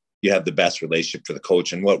you have the best relationship for the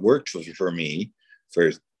coach, and what worked for me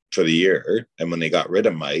for the year. And when they got rid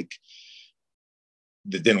of Mike,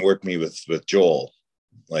 it didn't work me with Joel.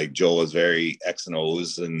 Like Joel was very X and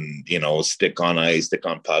O's and, stick on ice, stick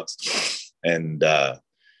on pucks. And,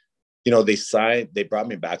 they brought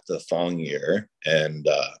me back to the following year and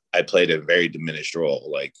I played a very diminished role.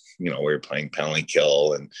 Like, we were playing penalty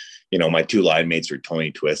kill and, my two line mates were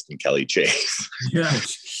Tony Twist and Kelly Chase. Yeah.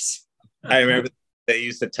 I remember they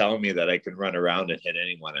used to tell me that I could run around and hit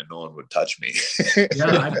anyone and no one would touch me.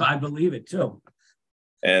 Yeah, I believe it too.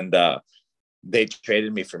 And they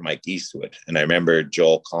traded me for Mike Eastwood. And I remember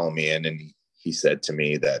Joel calling me in and he said to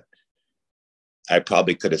me that I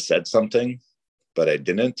probably could have said something, but I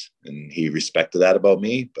didn't. And he respected that about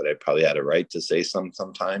me, but I probably had a right to say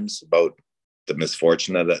sometimes about the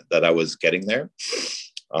misfortune that I was getting there.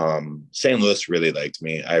 St. Louis really liked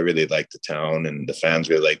me. I really liked the town and the fans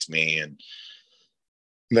really liked me. And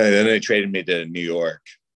then they traded me to New York.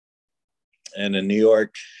 And in New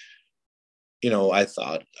York, I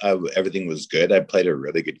thought everything was good. I played a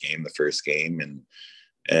really good game the first game,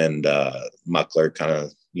 and Muckler kind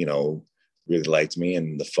of, really liked me.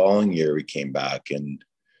 And the following year we came back, and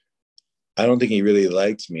I don't think he really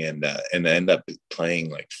liked me, and I ended up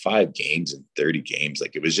playing like 5 games in 30 games.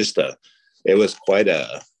 Like it was quite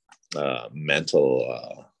a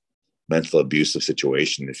mental abusive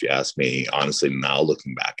situation, if you ask me, honestly, now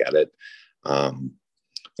looking back at it. And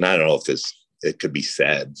I don't know if it could be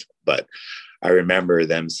said, but I remember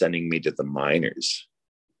them sending me to the minors,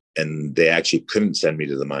 and they actually couldn't send me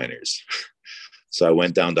to the minors. So I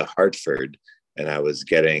went down to Hartford, and I was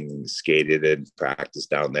getting skated and practice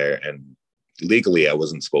down there. And legally, I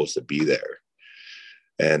wasn't supposed to be there.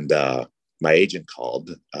 And my agent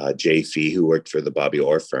called, Jay Fee, who worked for the Bobby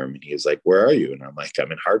Orr firm. And he was like, "Where are you?" And I'm like,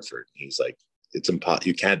 "I'm in Hartford." And he's like, "It's impossible.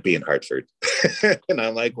 You can't be in Hartford." And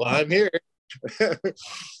I'm like, "Well, I'm here."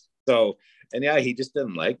 So, and yeah, he just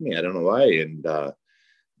didn't like me. I don't know why. And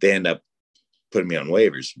they end up putting me on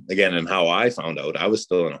waivers again. And how I found out, I was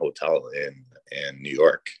still in a hotel in New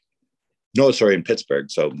York. No, sorry, in Pittsburgh.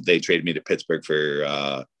 So they traded me to Pittsburgh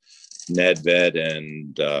for Nedved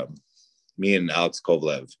and me and Alex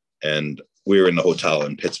Kovalev. And we were in the hotel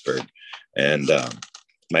in Pittsburgh. And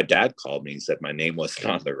my dad called me and said my name wasn't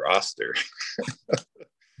on the roster.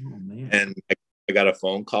 Oh, man. And I got a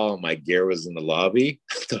phone call, and my gear was in the lobby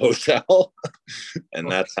at the hotel. And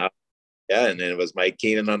that's how, yeah. And then it was Mike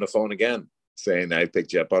Keenan on the phone again saying, "I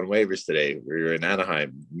picked you up on waivers today. We were in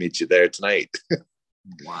Anaheim. Meet you there tonight."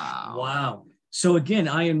 Wow. So again,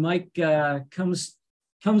 Iron Mike comes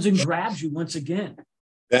and grabs you once again.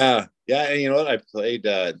 Yeah. And you know what? I played,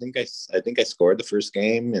 I think I scored the first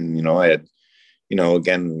game, and, you know, I had, you know,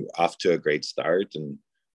 again, off to a great start. And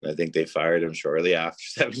I think they fired him shortly after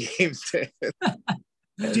 7 games.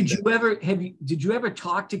 Did you ever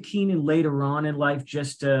talk to Keenan later on in life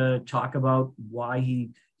just to talk about why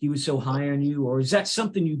he was so high on you, or is that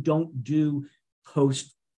something you don't do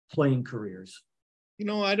post playing careers? You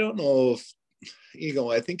know, I don't know if, you know,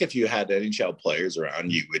 I think if you had NHL players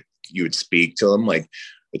around, you would speak to them. Like,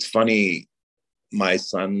 it's funny. My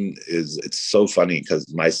son it's so funny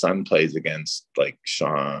because my son plays against like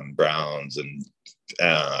Sean Brown's and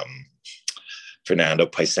Fernando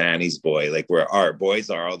Paisani's boy. Like, where our boys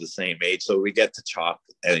are all the same age. So we get to chalk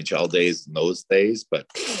NHL days in those days, but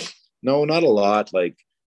no, not a lot. Like,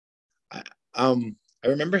 I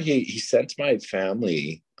remember he sent my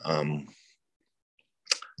family, I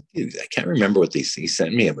can't remember what he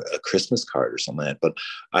sent me a Christmas card or something like that, but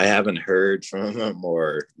I haven't heard from him,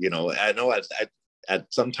 or, you know, I know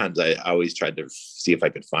sometimes I always tried to see if I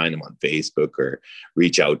could find him on Facebook or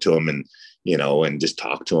reach out to him and, you know, and just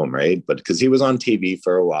talk to him. Right. But because he was on TV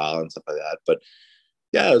for a while and stuff like that. But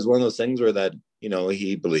yeah, it was one of those things where that, you know,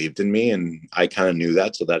 he believed in me, and I kind of knew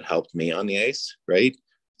that. So that helped me on the ice. Right.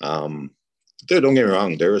 Dude, don't get me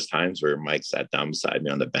wrong. There was times where Mike sat down beside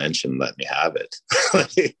me on the bench and let me have it.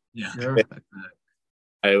 Yeah, sure.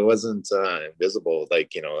 I wasn't invisible.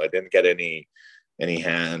 Like, you know, I didn't get any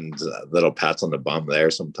hands, little pats on the bum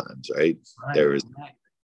there sometimes, right? There was. Right.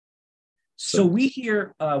 So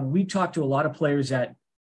we talk to a lot of players that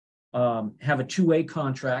have a two-way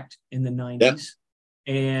contract in the 90s.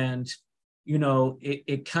 Yeah. And, you know,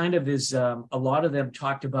 it kind of is, a lot of them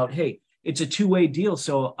talked about, hey, it's a two-way deal.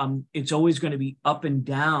 So it's always going to be up and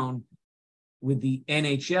down with the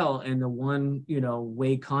NHL, and the one, you know,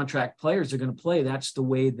 way contract players are going to play. That's the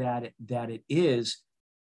way that it is.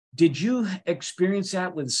 Did you experience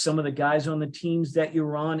that with some of the guys on the teams that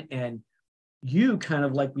you're on? And you kind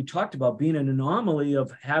of, like we talked about, being an anomaly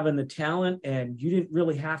of having the talent, and you didn't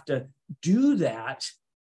really have to do that.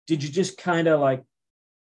 Did you just kind of like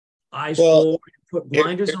eyes forward, put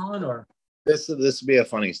blinders on, or? This would be a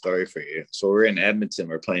funny story for you. So we're in Edmonton.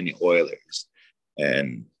 We're playing the Oilers,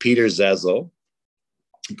 and Peter Zezel,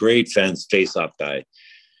 great face-off guy.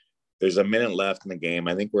 There's a minute left in the game.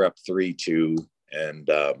 I think we're up 3-2, and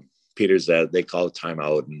Peter Zezel, they call a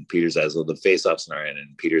timeout, and Peter Zezel, the face-offs are in,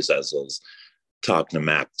 and Peter Zezel's talking to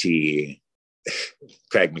Mac T,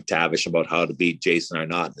 Craig McTavish about how to beat Jason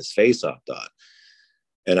Arnott in his face-off dot.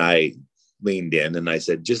 And I leaned in and I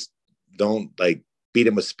said, just don't like beat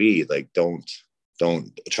him with speed. Like, don't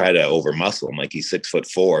try to over muscle him. Like, he's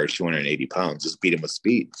 6'4", 280 pounds. Just beat him with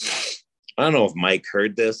speed. I don't know if Mike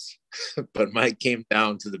heard this, but Mike came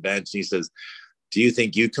down to the bench and he says, "Do you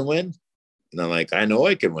think you can win?" And I'm like, "I know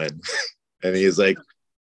I can win." And he's like,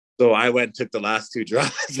 so I went and took the last 2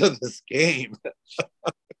 drives of this game.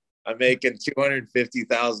 I'm making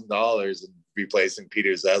 $250,000 and replacing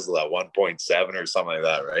Peter Zezel at 1.7 or something like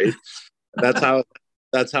that, right?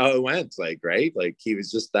 That's how it went. Like, right? Like, he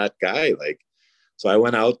was just that guy. Like, so I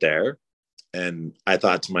went out there and I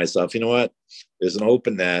thought to myself, you know what? There's an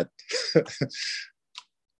open net.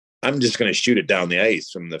 I'm just going to shoot it down the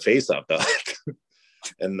ice from the faceoff dot.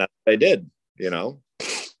 And that's what I did, you know,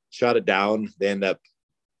 shot it down. They end up,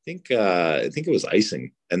 I think it was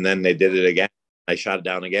icing. And then they did it again. I shot it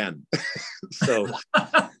down again. So,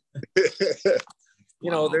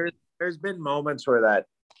 you know, there's been moments where that,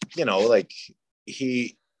 you know, like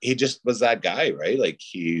he just was that guy, right? Like,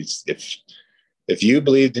 if if you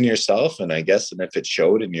believed in yourself, and I guess, and if it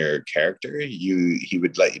showed in your character, he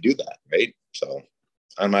would let you do that, right? So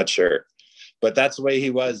I'm not sure, but that's the way he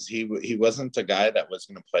was. He wasn't a guy that was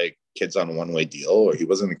going to play kids on a one-way deal, or he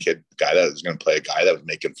wasn't a guy that was going to play a guy that was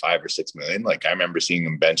making 5 or 6 million. Like, I remember seeing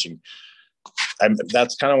him benching.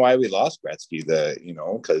 That's kind of why we lost Gretzky,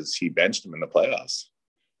 because he benched him in the playoffs.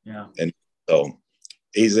 Yeah. And so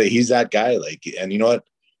he's that guy. Like, and you know what?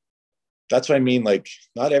 That's what I mean. Like,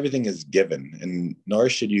 not everything is given, and nor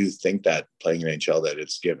should you think that playing in NHL that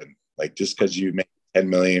it's given. Like, just because you make 10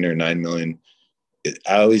 million or 9 million,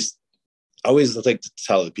 I always like to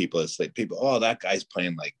tell the people, it's like, people, oh, that guy's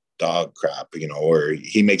playing like dog crap, or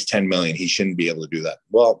he makes 10 million, he shouldn't be able to do that.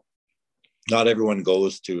 Well, not everyone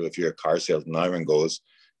goes to, if you're a car salesman, not everyone goes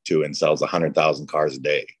to and sells 100,000 cars a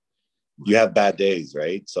day. You have bad days,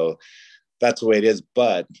 right? So that's the way it is.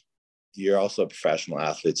 But you're also a professional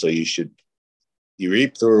athlete, so you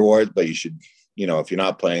reap the reward, but you should, if you're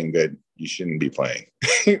not playing good, you shouldn't be playing,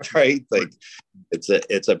 right? Like, it's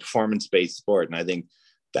a performance-based sport, and I think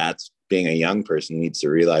that's, being a young person needs to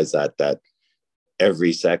realize that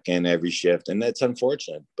every second, every shift, and it's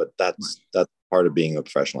unfortunate, but that's part of being a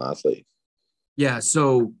professional athlete. Yeah.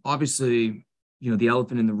 So obviously, the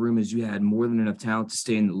elephant in the room is you had more than enough talent to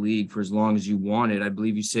stay in the league for as long as you wanted. I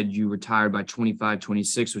believe you said you retired by 25,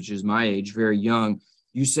 26, which is my age, very young.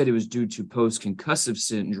 You said it was due to post-concussive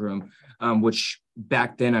syndrome, which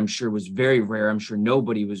back then I'm sure was very rare. I'm sure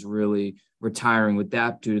nobody was really retiring with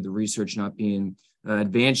that due to the research not being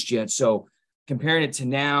advanced yet. So comparing it to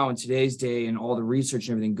now and today's day and all the research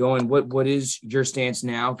and everything going, what is your stance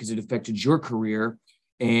now? Because it affected your career,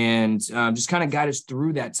 and just kind of guide us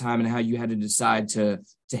through that time and how you had to decide to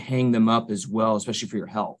hang them up as well, especially for your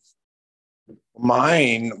health.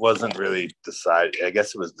 Mine wasn't really decided. I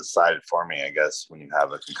guess it was decided for me, I guess, when you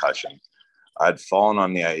have a concussion. I'd fallen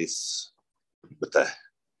on the ice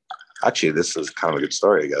actually, this is kind of a good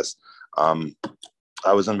story, I guess.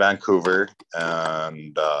 I was in Vancouver,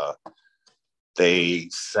 and they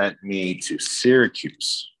sent me to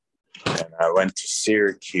Syracuse. And I went to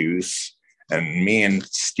Syracuse, and me and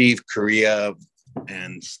Steve Correa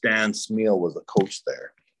and Stan Smeal was a coach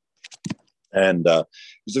there. And it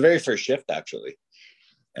was the very first shift, actually.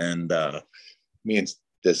 And me and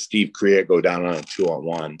the Steve Correa go down on a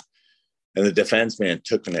 2-on-1. And the defenseman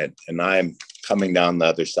took it, and I'm coming down the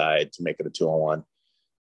other side to make it a 2-on-1.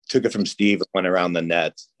 Took it from Steve, went around the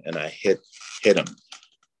net, and I hit him.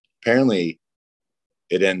 Apparently,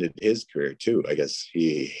 it ended his career too. I guess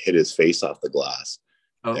he hit his face off the glass.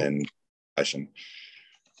 And concussion.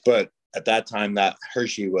 But at that time, that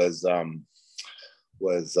Hershey was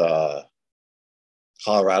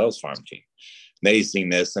Colorado's farm team. And they seen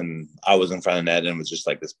this, and I was in front of the net, and it was just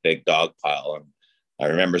like this big dog pile. And I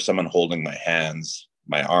remember someone holding my hands,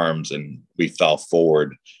 my arms, and we fell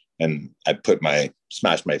forward. And I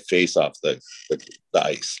smashed my face off the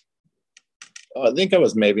ice. I think I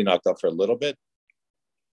was maybe knocked out for a little bit,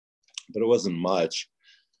 but it wasn't much.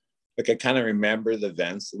 Like, I kind of remember the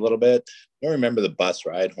events a little bit. I don't remember the bus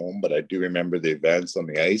ride home, but I do remember the events on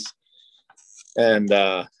the ice. And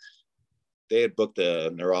they had booked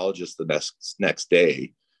a neurologist the next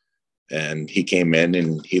day. And he came in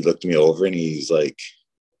and he looked me over and he's like,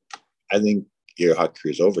 I think your hockey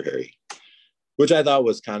career's over, Harry. Which I thought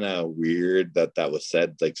was kind of weird that was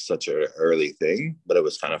said, like, such an early thing, but it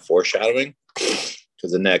was kind of foreshadowing.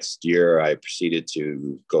 Because the next year I proceeded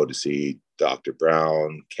to go to see Dr.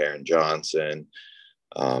 Brown, Karen Johnson,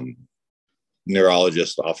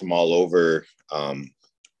 neurologists from all over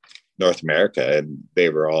North America. And they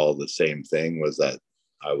were all the same thing, was that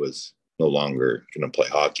I was no longer going to play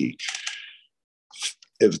hockey.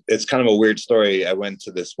 It's kind of a weird story. I went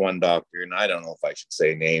to this one doctor, and I don't know if I should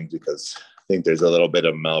say names because I think there's a little bit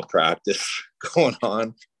of malpractice going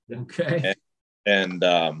on. Okay. And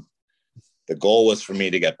the goal was for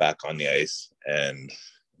me to get back on the ice and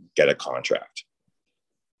get a contract.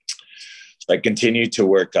 So I continued to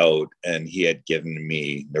work out, and he had given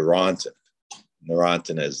me Neurontin.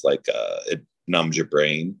 Neurontin is like it numbs your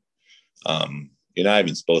brain. You're not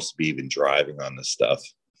even supposed to be even driving on this stuff,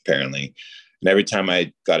 apparently. And every time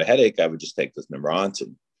I got a headache, I would just take this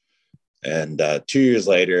Neurontin. And 2 years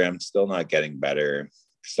later, I'm still not getting better.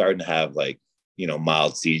 Starting to have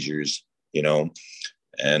mild seizures,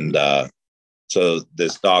 And so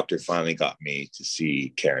this doctor finally got me to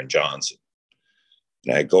see Karen Johnson.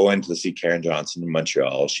 And I go in to see Karen Johnson in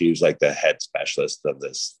Montreal. She was like the head specialist of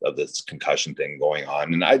this concussion thing going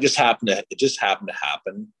on. And it just happened to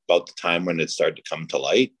happen about the time when it started to come to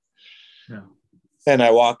light. Yeah. And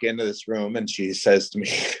I walk into this room and she says to me,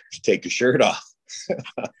 take your shirt off.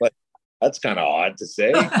 that's kind of odd to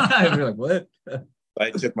say. You're like, what?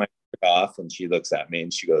 I took my shirt off and she looks at me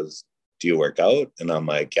and she goes, do you work out? And I'm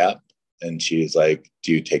like, yeah. And she's like,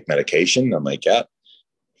 do you take medication? I'm like, yeah.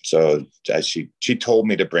 So she told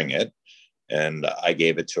me to bring it and I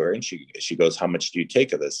gave it to her and she goes, how much do you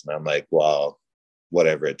take of this? And I'm like, well,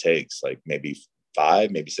 whatever it takes, like maybe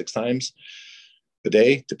 5, maybe 6 times a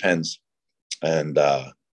day, depends. And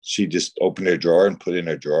she just opened her drawer and put it in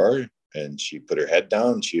her drawer and she put her head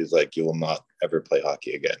down. She was like, you will not ever play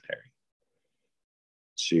hockey again, Harry.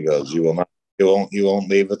 She goes, you won't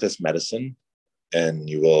leave with this medicine and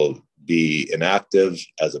you will be inactive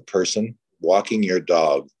as a person. Walking your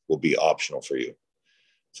dog will be optional for you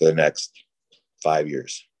for the next 5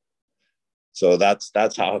 years. So that's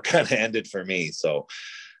how it kind of ended for me. So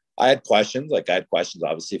I had questions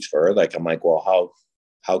obviously for her. Like, I'm like, well,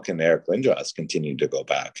 how can Eric Lindros continue to go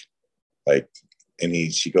back? Like,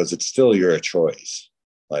 and she goes, it's still your choice.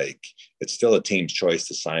 Like, it's still a team's choice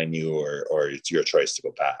to sign you or it's your choice to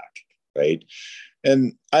go back. Right.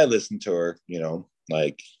 And I listened to her,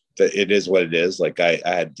 like it is what it is. Like I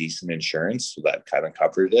had decent insurance, so that kind of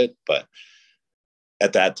covered it. But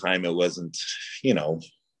at that time it wasn't,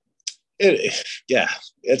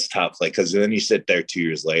 it's tough. Like, cause then you sit there 2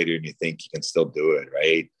 years later and you think you can still do it.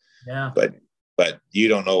 Right. Yeah. But you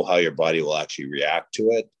don't know how your body will actually react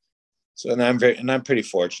to it. So, and I'm pretty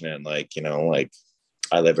fortunate. Like, like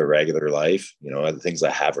I live a regular life, the things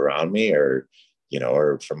I have around me are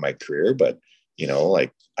from my career, but,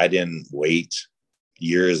 like I didn't wait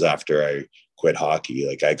years after I quit hockey.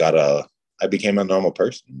 Like I became a normal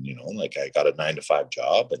person, like I got a 9-to-5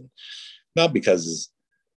 job, and not because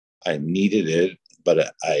I needed it,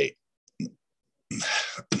 but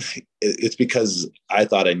it's because I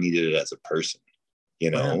thought I needed it as a person,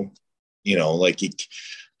 like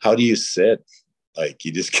how do you sit? Like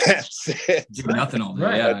you just can't sit. Do nothing all day.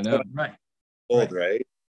 Right. Yeah, I know. Right. Old, right?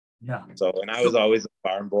 Yeah. So, and I was always a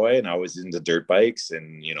farm boy and I was into dirt bikes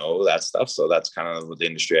and, that stuff. So that's kind of the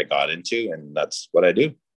industry I got into and that's what I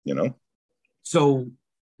do, So,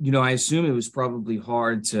 I assume it was probably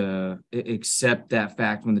hard to accept that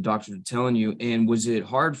fact when the doctors were telling you. And was it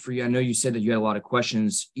hard for you? I know you said that you had a lot of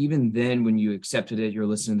questions. Even then, when you accepted it, you're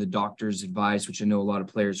listening to the doctor's advice, which I know a lot of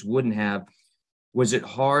players wouldn't have. Was it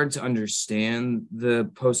hard to understand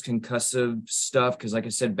the post-concussive stuff? Because like I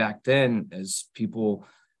said, back then, as people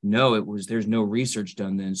know, there's no research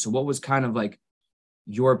done then. So what was kind of like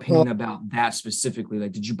your opinion about that specifically?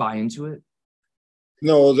 Like, did you buy into it?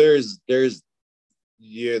 No, there's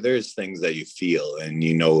things that you feel and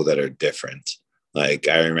that are different. Like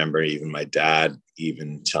I remember even my dad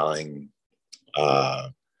even telling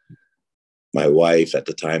my wife at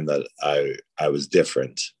the time that I was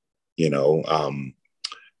different.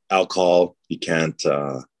 Alcohol, you can't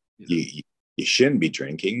you shouldn't be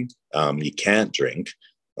drinking. You can't drink.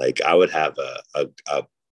 Like I would have a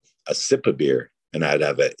sip of beer and I'd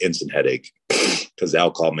have an instant headache because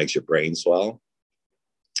alcohol makes your brain swell.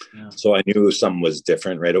 Yeah. So I knew something was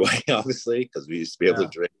different right away, obviously, because we used to be able to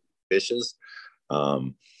drink fishes.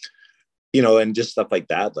 And just stuff like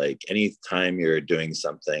that. Like anytime you're doing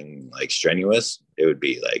something like strenuous, it would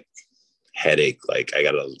be like headache. Like I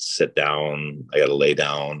got to sit down, I got to lay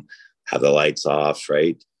down, have the lights off.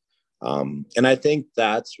 Right. And I think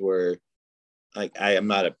that's where, like, I am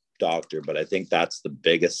not a doctor, but I think that's the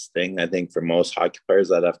biggest thing. I think for most hockey players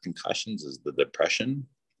that have concussions is the depression,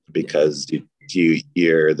 because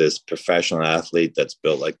you're this professional athlete that's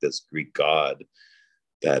built like this Greek god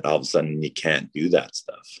that all of a sudden you can't do that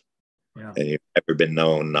stuff. Yeah. And you've never been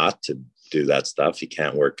known not to do that stuff. You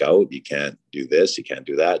can't work out. You can't do this. You can't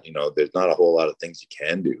do that. There's not a whole lot of things you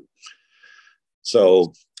can do.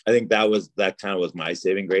 So I think that kind of was my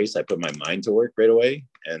saving grace. I put my mind to work right away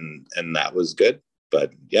and that was good.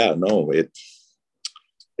 But yeah, no,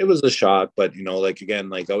 it was a shock. But, like, again,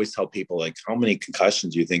 like I always tell people, like, how many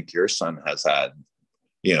concussions do you think your son has had,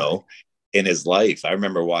 in his life? I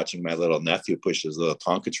remember watching my little nephew push his little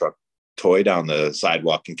Tonka truck toy down the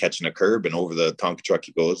sidewalk and catching a curb, and over the Tonka truck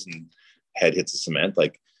he goes and head hits the cement.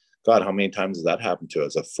 Like, God, how many times has that happened to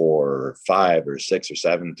us? 4 or 5 or 6 or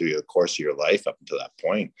 7 through the course of your life up until that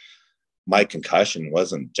point. My concussion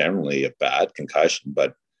wasn't generally a bad concussion,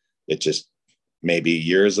 but it just maybe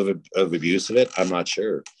years of abuse of it. I'm not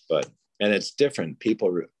sure, and it's different.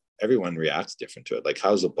 Everyone reacts different to it. Like,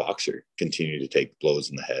 how's a boxer continue to take blows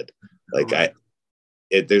in the head? Like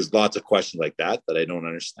there's lots of questions like that I don't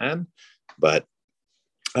understand, but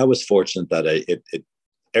I was fortunate that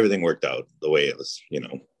everything worked out the way it was,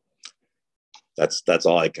 that's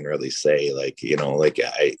all I can really say. Like, like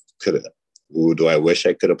I could have, do I wish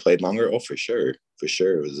I could have played longer? Oh, for sure. It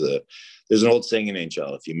was there's an old saying in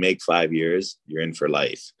NHL: if you make 5 years, you're in for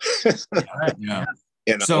life. Right. Yeah.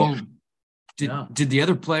 You know? So did the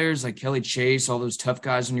other players like Kelly Chase, all those tough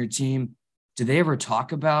guys on your team, did they ever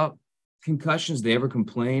talk about concussions? Did they ever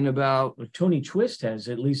complain about? Well, Tony Twist has,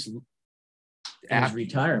 at least in his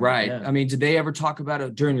retirement. Right. Yeah. I mean, did they ever talk about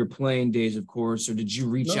it during your playing days, of course, or did you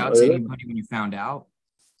reach out to anybody when you found out?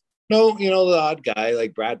 No, the odd guy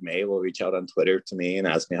like Brad May will reach out on Twitter to me and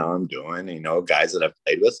ask me how I'm doing. Guys that I've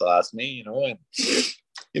played with will ask me, and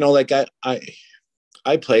like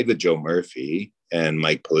I played with Joe Murphy and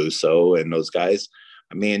Mike Peluso and those guys.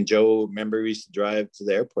 Me and Joe, remember, we used to drive to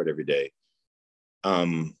the airport every day.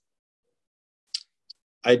 I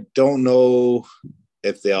don't know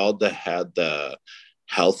if they all had the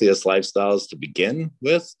healthiest lifestyles to begin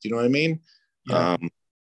with. Do you know what I mean? Yeah.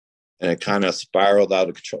 And it kind of spiraled out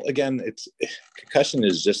of control. Again, concussion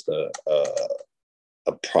is just a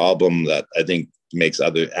problem that I think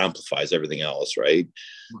amplifies everything else, right?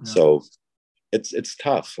 Yeah. So it's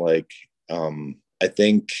tough. Like, I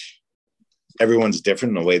think everyone's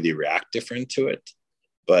different in the way they react different to it,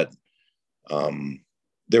 but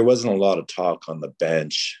there wasn't a lot of talk on the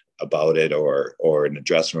bench about it or in the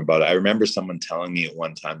dressing room about it. I remember someone telling me at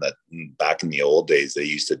one time that back in the old days, they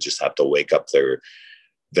used to just have to wake up the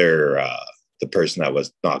person that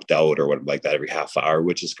was knocked out or what like that every half hour,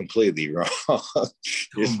 which is completely wrong.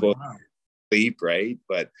 You're supposed to sleep, right?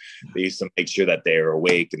 But they used to make sure that they were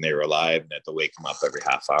awake and they were alive and they had to wake them up every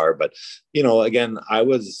half hour. But, again,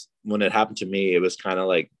 when it happened to me, it was kind of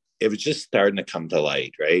like, it was just starting to come to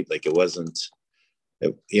light, right? Like it wasn't,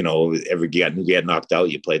 every you get knocked out,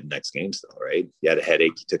 you played the next game still, right? You had a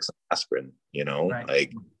headache, you took some aspirin,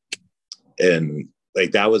 right. And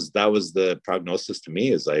that was the prognosis to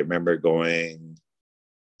me. Is I remember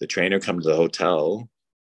the trainer come to the hotel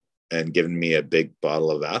and giving me a big bottle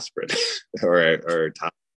of aspirin or time.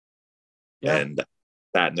 Yeah. And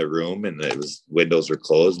sat in the room and windows were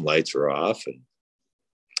closed and lights were off and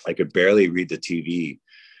I could barely read the TV.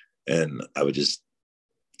 And I would just,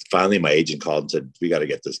 finally my agent called and said, we got to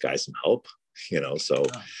get this guy some help, so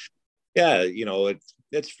yeah,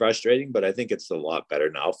 it's frustrating, but I think it's a lot better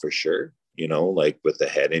now for sure. Like with the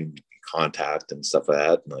head in contact and stuff like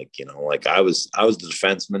that. And like I was the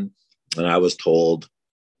defenseman and I was told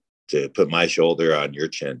to put my shoulder on your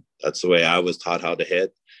chin. That's the way I was taught how to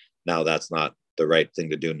hit. Now that's not the right thing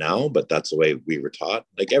to do now, but that's the way we were taught.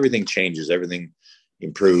 Like everything changes, everything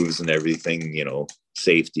improves and everything,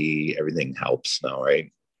 safety, everything helps now.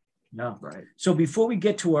 Right. Yeah. Right. So before we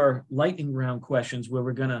get to our lightning round questions, where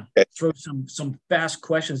we're going to throw some fast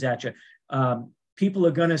questions at you, people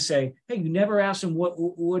are going to say, hey, you never asked him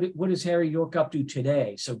what is Harry York up to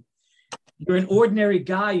today? So you're an ordinary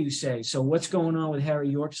guy, you say. So what's going on with Harry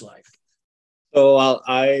York's life? So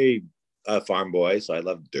I'm a farm boy, so I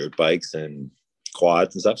love dirt bikes and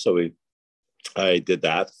quads and stuff. So I did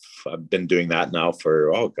that. I've been doing that now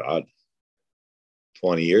for,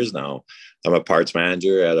 20 years now. I'm a parts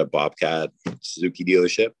manager at a Bobcat Suzuki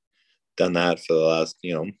dealership. Done that for the last,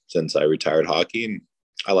 since I retired hockey, and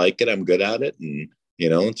I like it. I'm good at it. And,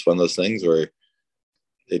 it's one of those things where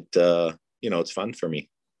it's fun for me.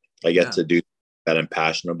 I get to do that I'm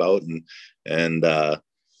passionate about and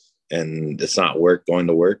it's not work going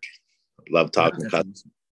to work. I love talking cuts.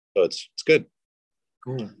 So it's good.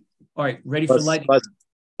 Cool. All right. Ready for lightning.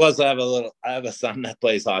 Plus I have a son that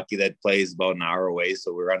plays hockey that plays about an hour away.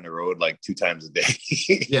 So we're on the road like 2 times a day.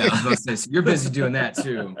 Yeah. I was about to say, so you're busy doing that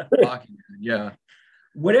too. Hockey. Yeah.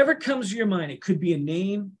 Whatever comes to your mind, it could be a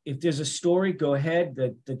name. If there's a story, go ahead.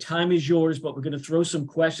 The time is yours, but we're going to throw some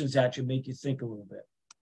questions at you, make you think a little bit.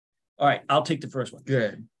 All right, I'll take the first one.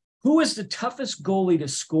 Good. Who is the toughest goalie to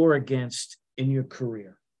score against in your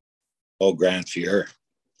career? Oh, Grant Fuhr.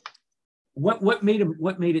 What made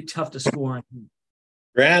it tough to score on him?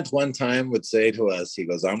 Grant one time would say to us, he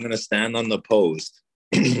goes, I'm going to stand on the post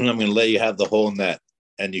and I'm going to let you have the whole net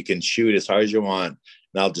and you can shoot as hard as you want.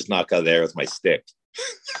 And I'll just knock out there with my stick.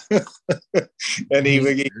 And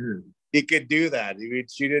he could do that. He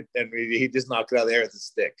would shoot it and he'd just knock it out there with a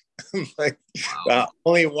stick.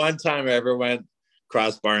 Only one time I ever went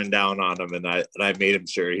crossbar and down on him and I made him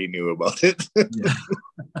sure he knew about it.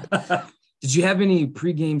 Yeah. Did you have any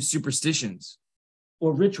pregame superstitions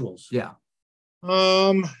or rituals? Yeah.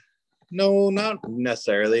 No, not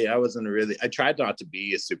necessarily. I tried not to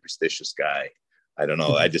be a superstitious guy. I don't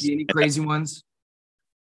know. Any crazy ones?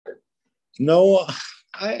 No,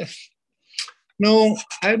 I've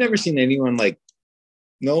never seen anyone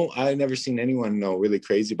really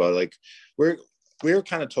crazy about it. Like we were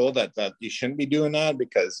kind of told that you shouldn't be doing that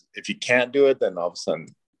because if you can't do it, then all of a sudden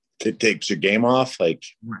it takes your game off. Like,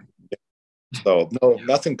 right. So no,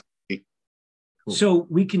 nothing crazy. Cool. So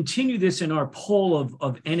we continue this in our poll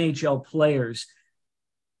of NHL players.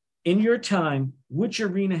 In your time, which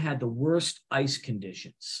arena had the worst ice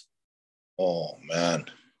conditions? Oh, man.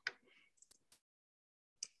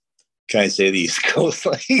 Can I say the East Coast?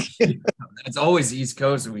 It's always the East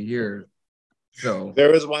Coast we hear. So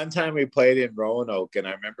there was one time we played in Roanoke, and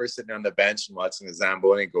I remember sitting on the bench and watching the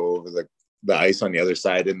Zamboni go over the ice on the other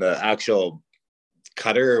side, and the actual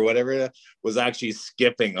cutter or whatever was actually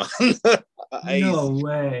skipping on the ice. No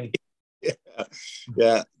way.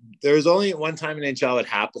 Yeah. There was only one time in NHL it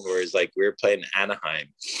happened where it's like we were playing in Anaheim.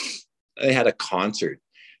 They had a concert.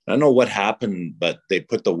 I don't know what happened, but they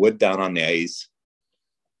put the wood down on the ice.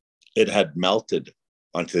 It had melted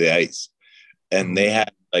onto the ice, and they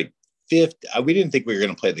had like 50. We didn't think we were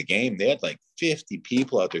going to play the game. They had like 50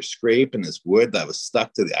 people out there scraping this wood that was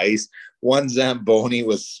stuck to the ice. One Zamboni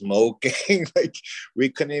was smoking. Like we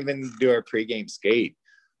couldn't even do our pregame skate.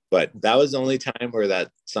 But that was the only time where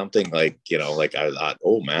that something like, like I thought,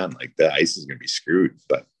 oh man, like the ice is going to be screwed.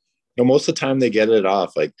 But most of the time they get it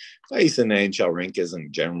off. Like ice in the NHL rink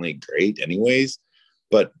isn't generally great anyways,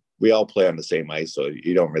 but we all play on the same ice, so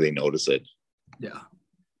you don't really notice it. Yeah.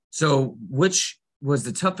 So which was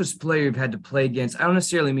the toughest player you've had to play against? I don't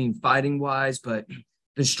necessarily mean fighting wise, but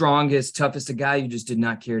the strongest, toughest, a guy you just did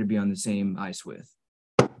not care to be on the same ice with.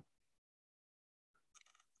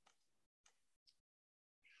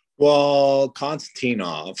 Well,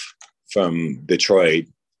 Konstantinov from Detroit,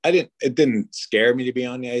 it didn't scare me to be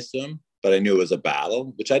on the ice with him, but I knew it was a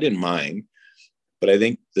battle, which I didn't mind. But I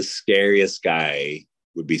think the scariest guy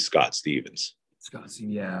would be Scott Stevens. Scott,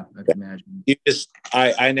 yeah, I can imagine.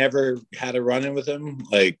 I never had a run-in with him.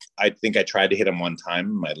 Like, I think I tried to hit him one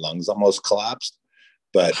time. My lungs almost collapsed.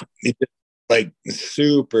 But he's like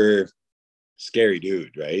super scary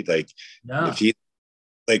dude, right? Like, if he,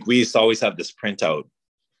 like, we used to always have this printout,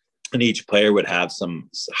 and each player would have some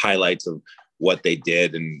highlights of what they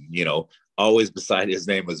did. And, always beside his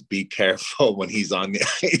name was be careful when he's on the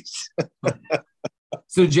ice.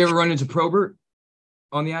 So did you ever run into Probert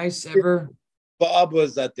on the ice ever? Bob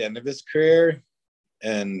was at the end of his career.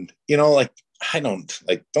 And, don't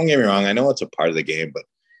get me wrong. I know it's a part of the game, but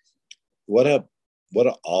what an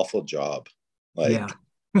awful job. Like,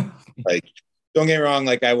 like, don't get me wrong.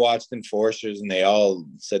 Like, I watched Enforcers and they all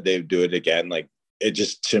said they'd do it again. Like, it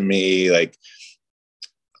just, to me, like,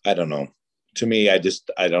 I don't know. To me, I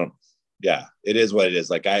don't, yeah, it is what it is.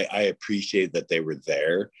 Like, I appreciate that they were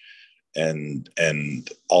there and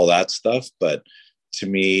all that stuff. But to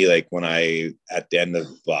me, like, when at the end of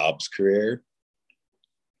Bob's career,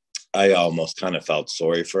 I almost kind of felt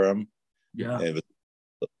sorry for him. Yeah. It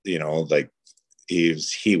was, like,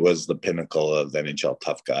 he was the pinnacle of the NHL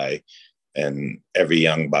tough guy. And every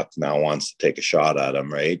young buck now wants to take a shot at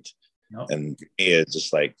him, right? Nope. And it's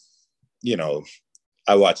just like,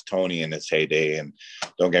 I watched Tony in his heyday, and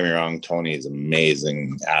don't get me wrong, Tony is an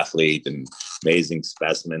amazing athlete and amazing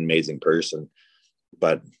specimen, amazing person.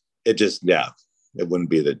 But it just, it wouldn't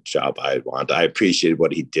be the job I'd want. I appreciated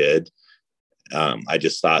what he did. I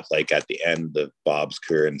just thought, like, at the end of Bob's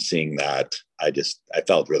career and seeing that, I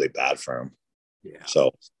felt really bad for him. Yeah.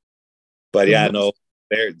 So, but yeah, no.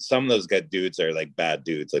 Some of those good dudes are like bad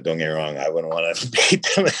dudes. Like, don't get me wrong, I wouldn't want to beat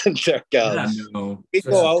them and check out. Yeah, no. We'd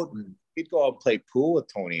go out and play pool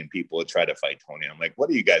with Tony, and people would try to fight Tony. I'm like, what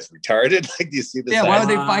are you guys retarded? Like, do you see this? Yeah, why would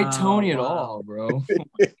they fight Tony at all, bro?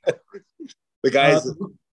 The guys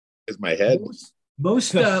is my head.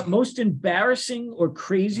 Most embarrassing or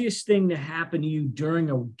craziest thing to happen to you during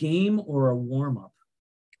a game or a warm-up?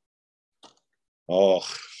 Oh,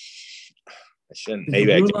 I shouldn't. Did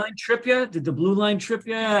the blue line trip you? Did the blue line trip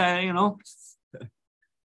you? I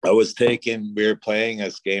was we were playing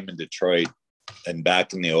this game in Detroit, and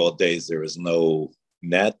back in the old days, there was no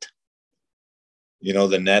net.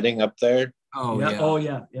 The netting up there? Oh, yeah. Yeah. Oh,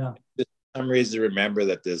 yeah. Yeah. For some reason, remember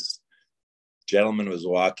that this gentleman was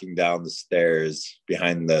walking down the stairs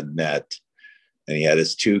behind the net, and he had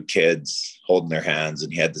his two kids holding their hands,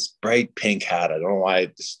 and he had this bright pink hat. I don't know why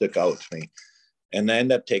it just stuck out to me. And I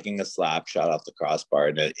ended up taking a slap shot off the crossbar,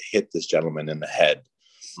 and it hit this gentleman in the head.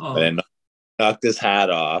 Oh. And I knocked his hat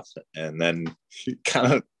off, and then he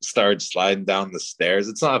kind of started sliding down the stairs.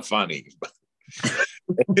 It's not funny, but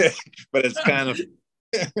it's kind of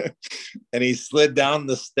and he slid down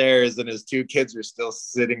the stairs, and his two kids were still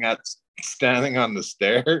standing on the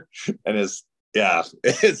stair, and it's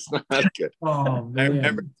not good. Oh,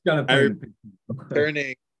 man. I remember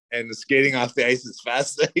turning and skating off the ice as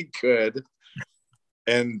fast as I could,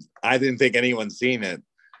 and I didn't think anyone seen it.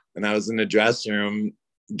 And I was in the dressing room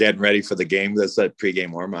getting ready for the game. That's that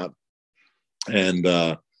pregame warm up, and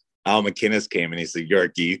Al McInnes came and he said,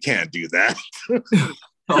 Yorkie, you can't do that. You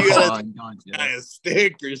gotta a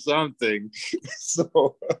stick or something.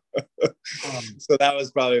 So that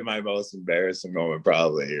was probably my most embarrassing moment,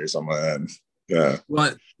 probably, or something like that. Yeah.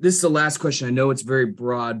 Well, this is the last question. I know it's very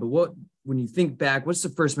broad, but when you think back, what's the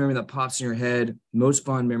first memory that pops in your head? Most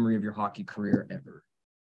fond memory of your hockey career ever?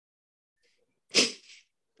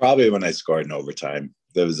 Probably when I scored in overtime.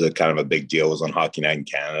 There was a kind of a big deal. It was on Hockey Night in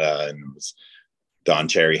Canada, and it was Don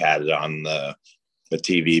Cherry had it on the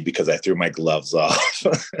TV because I threw my gloves off.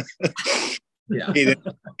 Yeah.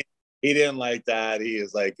 He didn't like that. He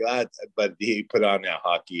was like that, but he put on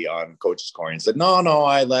hockey on Coach's Corner and said, no,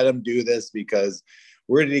 I let him do this because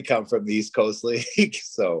where did he come from? The East Coast League.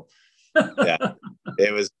 So yeah,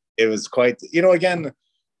 it was quite, again,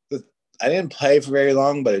 I didn't play for very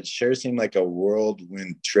long, but it sure seemed like a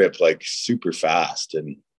whirlwind trip, like super fast.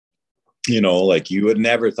 And, like you would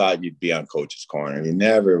never thought you'd be on Coach's Corner. You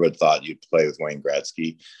never would thought you'd play with Wayne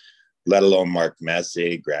Gretzky, let alone Mark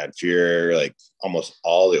Messier, Grant Fuhrer, like almost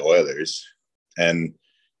all the Oilers. And,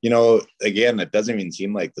 again, it doesn't even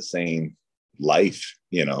seem like the same life,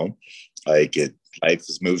 life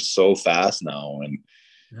has moved so fast now. And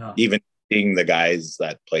even seeing the guys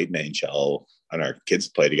that played in NHL and our kids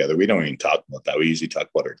play together, we don't even talk about that. We usually talk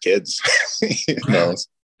about our kids,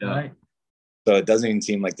 Right. So it doesn't even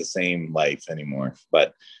seem like the same life anymore.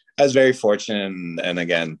 But I was very fortunate. And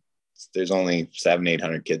again, there's only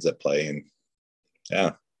 700-800 kids that play, and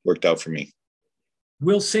yeah, worked out for me.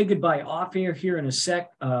 We'll say goodbye off air here in a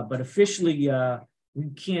sec, but officially, we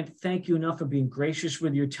can't thank you enough for being gracious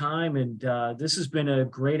with your time. And this has been a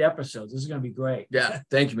great episode. This is going to be great. Yeah.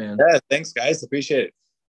 Thank you, man. Yeah. Thanks, guys. Appreciate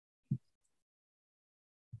it.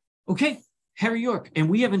 Okay. Harry York, and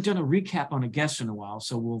we haven't done a recap on a guest in a while,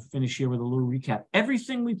 so we'll finish here with a little recap.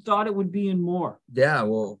 Everything we thought it would be and more. Yeah,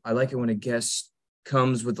 well, I like it when a guest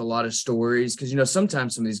comes with a lot of stories because,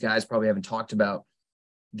 sometimes some of these guys probably haven't talked about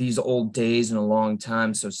these old days in a long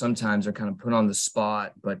time, so sometimes they're kind of put on the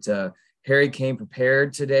spot. But Harry came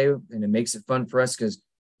prepared today, and it makes it fun for us because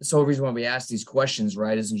that's the whole reason why we ask these questions,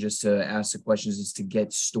 right? Isn't just to ask the questions, it's to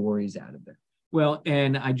get stories out of it. Well,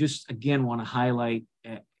 and I just, again, want to highlight,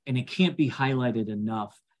 and it can't be highlighted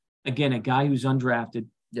enough. Again, a guy who's undrafted.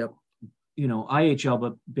 Yep. IHL,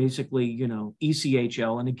 but basically,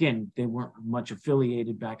 ECHL. And again, they weren't much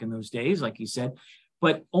affiliated back in those days, like he said,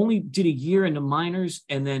 but only did a year in the minors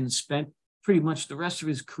and then spent pretty much the rest of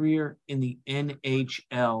his career in the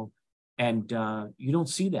NHL. And you don't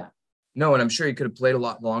see that. No, and I'm sure he could have played a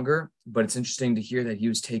lot longer, but it's interesting to hear that he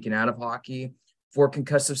was taken out of hockey for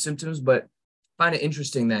concussive symptoms, but find it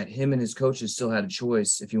interesting that him and his coaches still had a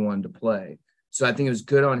choice if he wanted to play. So I think it was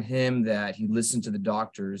good on him that he listened to the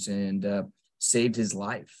doctors and saved his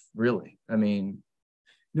life, really. I mean,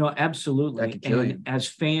 no, absolutely. That could kill you. As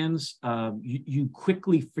fans, you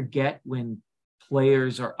quickly forget when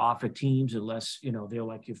players are off of teams, unless, they're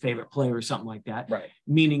like your favorite player or something like that. Right.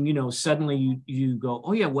 Meaning, suddenly you go,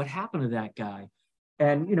 oh yeah, what happened to that guy?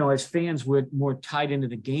 And, as fans, we're more tied into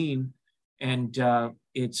the game. And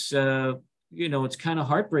it's kind of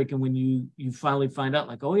heartbreaking when you finally find out,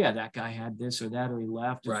 like, oh yeah, that guy had this or that, or he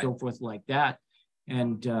left, and so forth like that.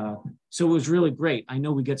 And so it was really great. I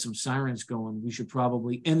know we get some sirens going. We should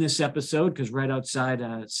probably end this episode because right outside,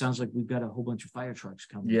 it sounds like we've got a whole bunch of fire trucks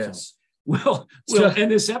coming. Yes. So we'll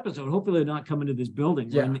end this episode. Hopefully they're not coming to this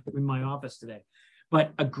building. Yeah. We're in my office today.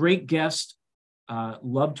 But a great guest.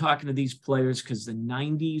 Love talking to these players because the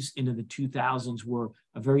 90s into the 2000s were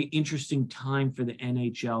a very interesting time for the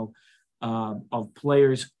NHL. Of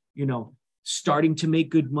players, starting to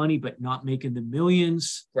make good money, but not making the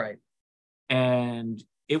millions. Right. And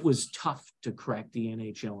it was tough to crack the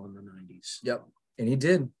NHL in the 90s. Yep. And he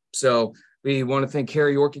did. So we want to thank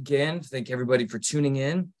Harry York again. Thank everybody for tuning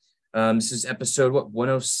in. This is episode,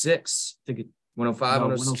 106? I think it 105,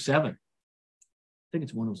 107. I think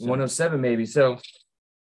it's 107. 107 maybe. So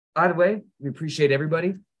either way, we appreciate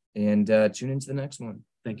everybody and tune into the next one.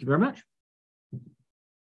 Thank you very much.